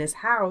bomb in his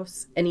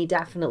house, and he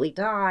definitely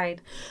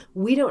died.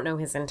 We don't know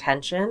his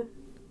intention.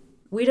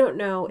 We don't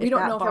know if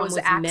that bomb was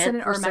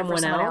meant for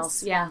someone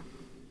else. Yeah.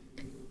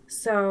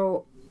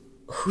 So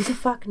who the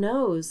fuck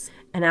knows?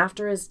 And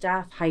after his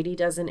death, Heidi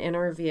does an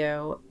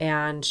interview,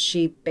 and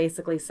she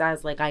basically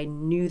says, like, I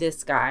knew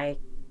this guy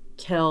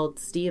killed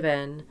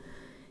Steven,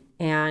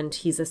 and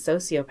he's a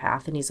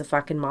sociopath, and he's a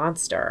fucking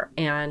monster.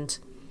 And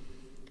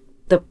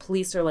the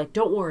police are like,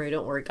 don't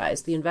worry,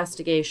 guys. The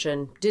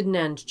investigation didn't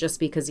end just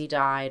because he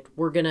died.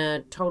 We're going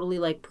to totally,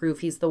 like, prove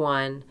he's the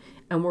one.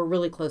 And we're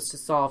really close to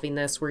solving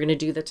this. We're going to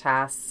do the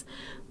tests.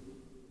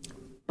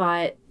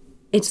 But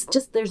it's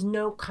just, there's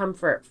no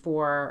comfort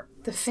for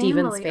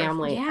Steven's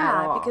family at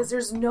all. Because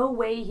there's no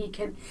way he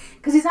can,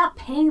 because he's not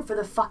paying for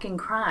the fucking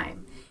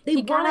crime. They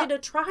wanted a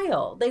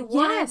trial. They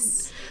wanted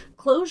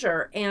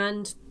closure.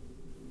 And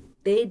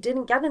they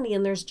didn't get any.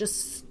 And there's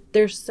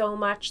so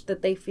much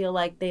that they feel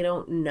like they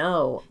don't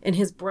know. And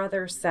his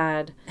brother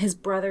said,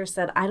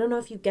 I don't know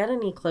if you get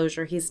any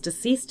closure. He's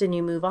deceased and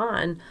you move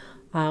on.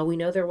 We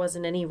know there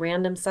wasn't any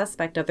random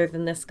suspect other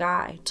than this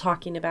guy,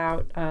 talking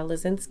about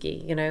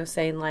Lazinski,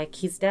 saying like,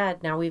 he's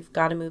dead. Now we've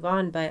got to move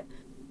on. But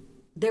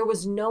there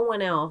was no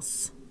one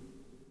else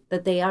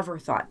that they ever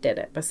thought did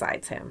it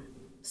besides him.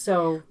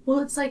 So, well,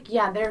 it's like,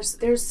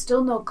 there's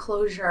still no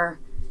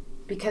closure.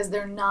 Because he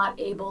doesn't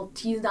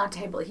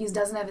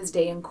have his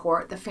day in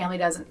court. The family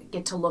doesn't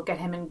get to look at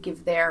him and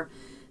give their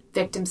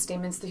victim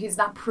statements. He's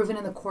not proven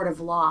in the court of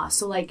law.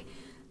 So like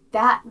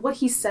that, what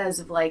he says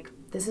of like,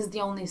 this is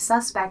the only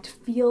suspect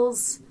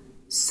feels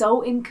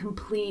so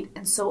incomplete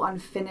and so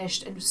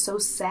unfinished and so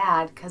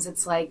sad. Cause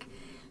it's like,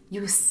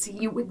 you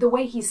see the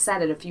way he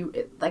said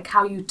it, like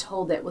how you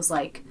told it was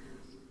like,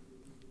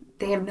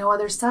 they have no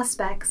other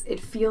suspects. It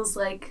feels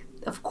like,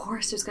 of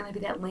course, there's going to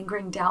be that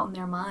lingering doubt in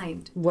their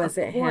mind. Was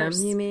it him,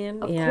 you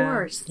mean? Of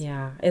course.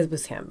 Yeah, it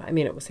was him. I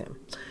mean, it was him.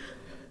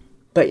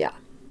 But yeah,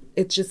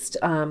 it's just,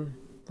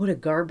 what a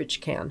garbage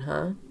can,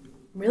 huh?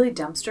 Really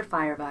dumpster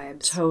fire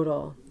vibes.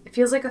 Total. It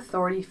feels like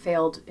authority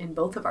failed in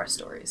both of our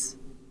stories.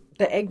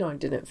 The eggnog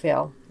didn't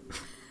fail.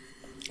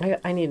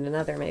 I need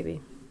another, maybe,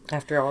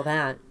 after all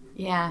that.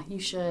 Yeah, you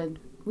should.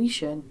 We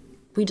should.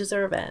 We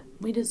deserve it.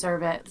 We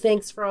deserve it.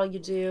 Thanks for all you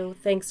do.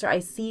 I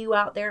see you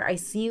out there. I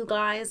see you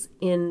guys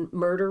in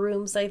murder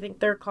rooms, I think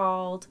they're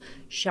called,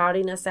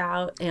 shouting us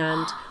out.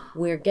 And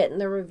we're getting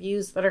the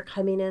reviews that are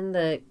coming in,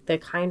 the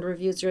kind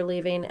reviews you're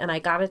leaving. And I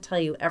got to tell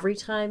you, every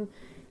time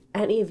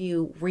any of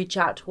you reach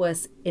out to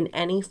us in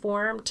any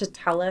form to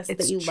tell us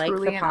that you like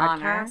the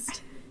podcast,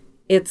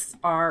 it's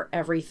our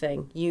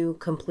everything. You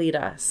complete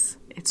us.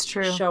 It's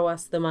true. Show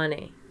us the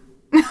money.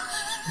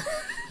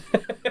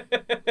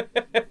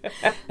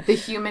 The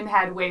human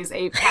head weighs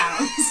 8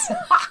 pounds.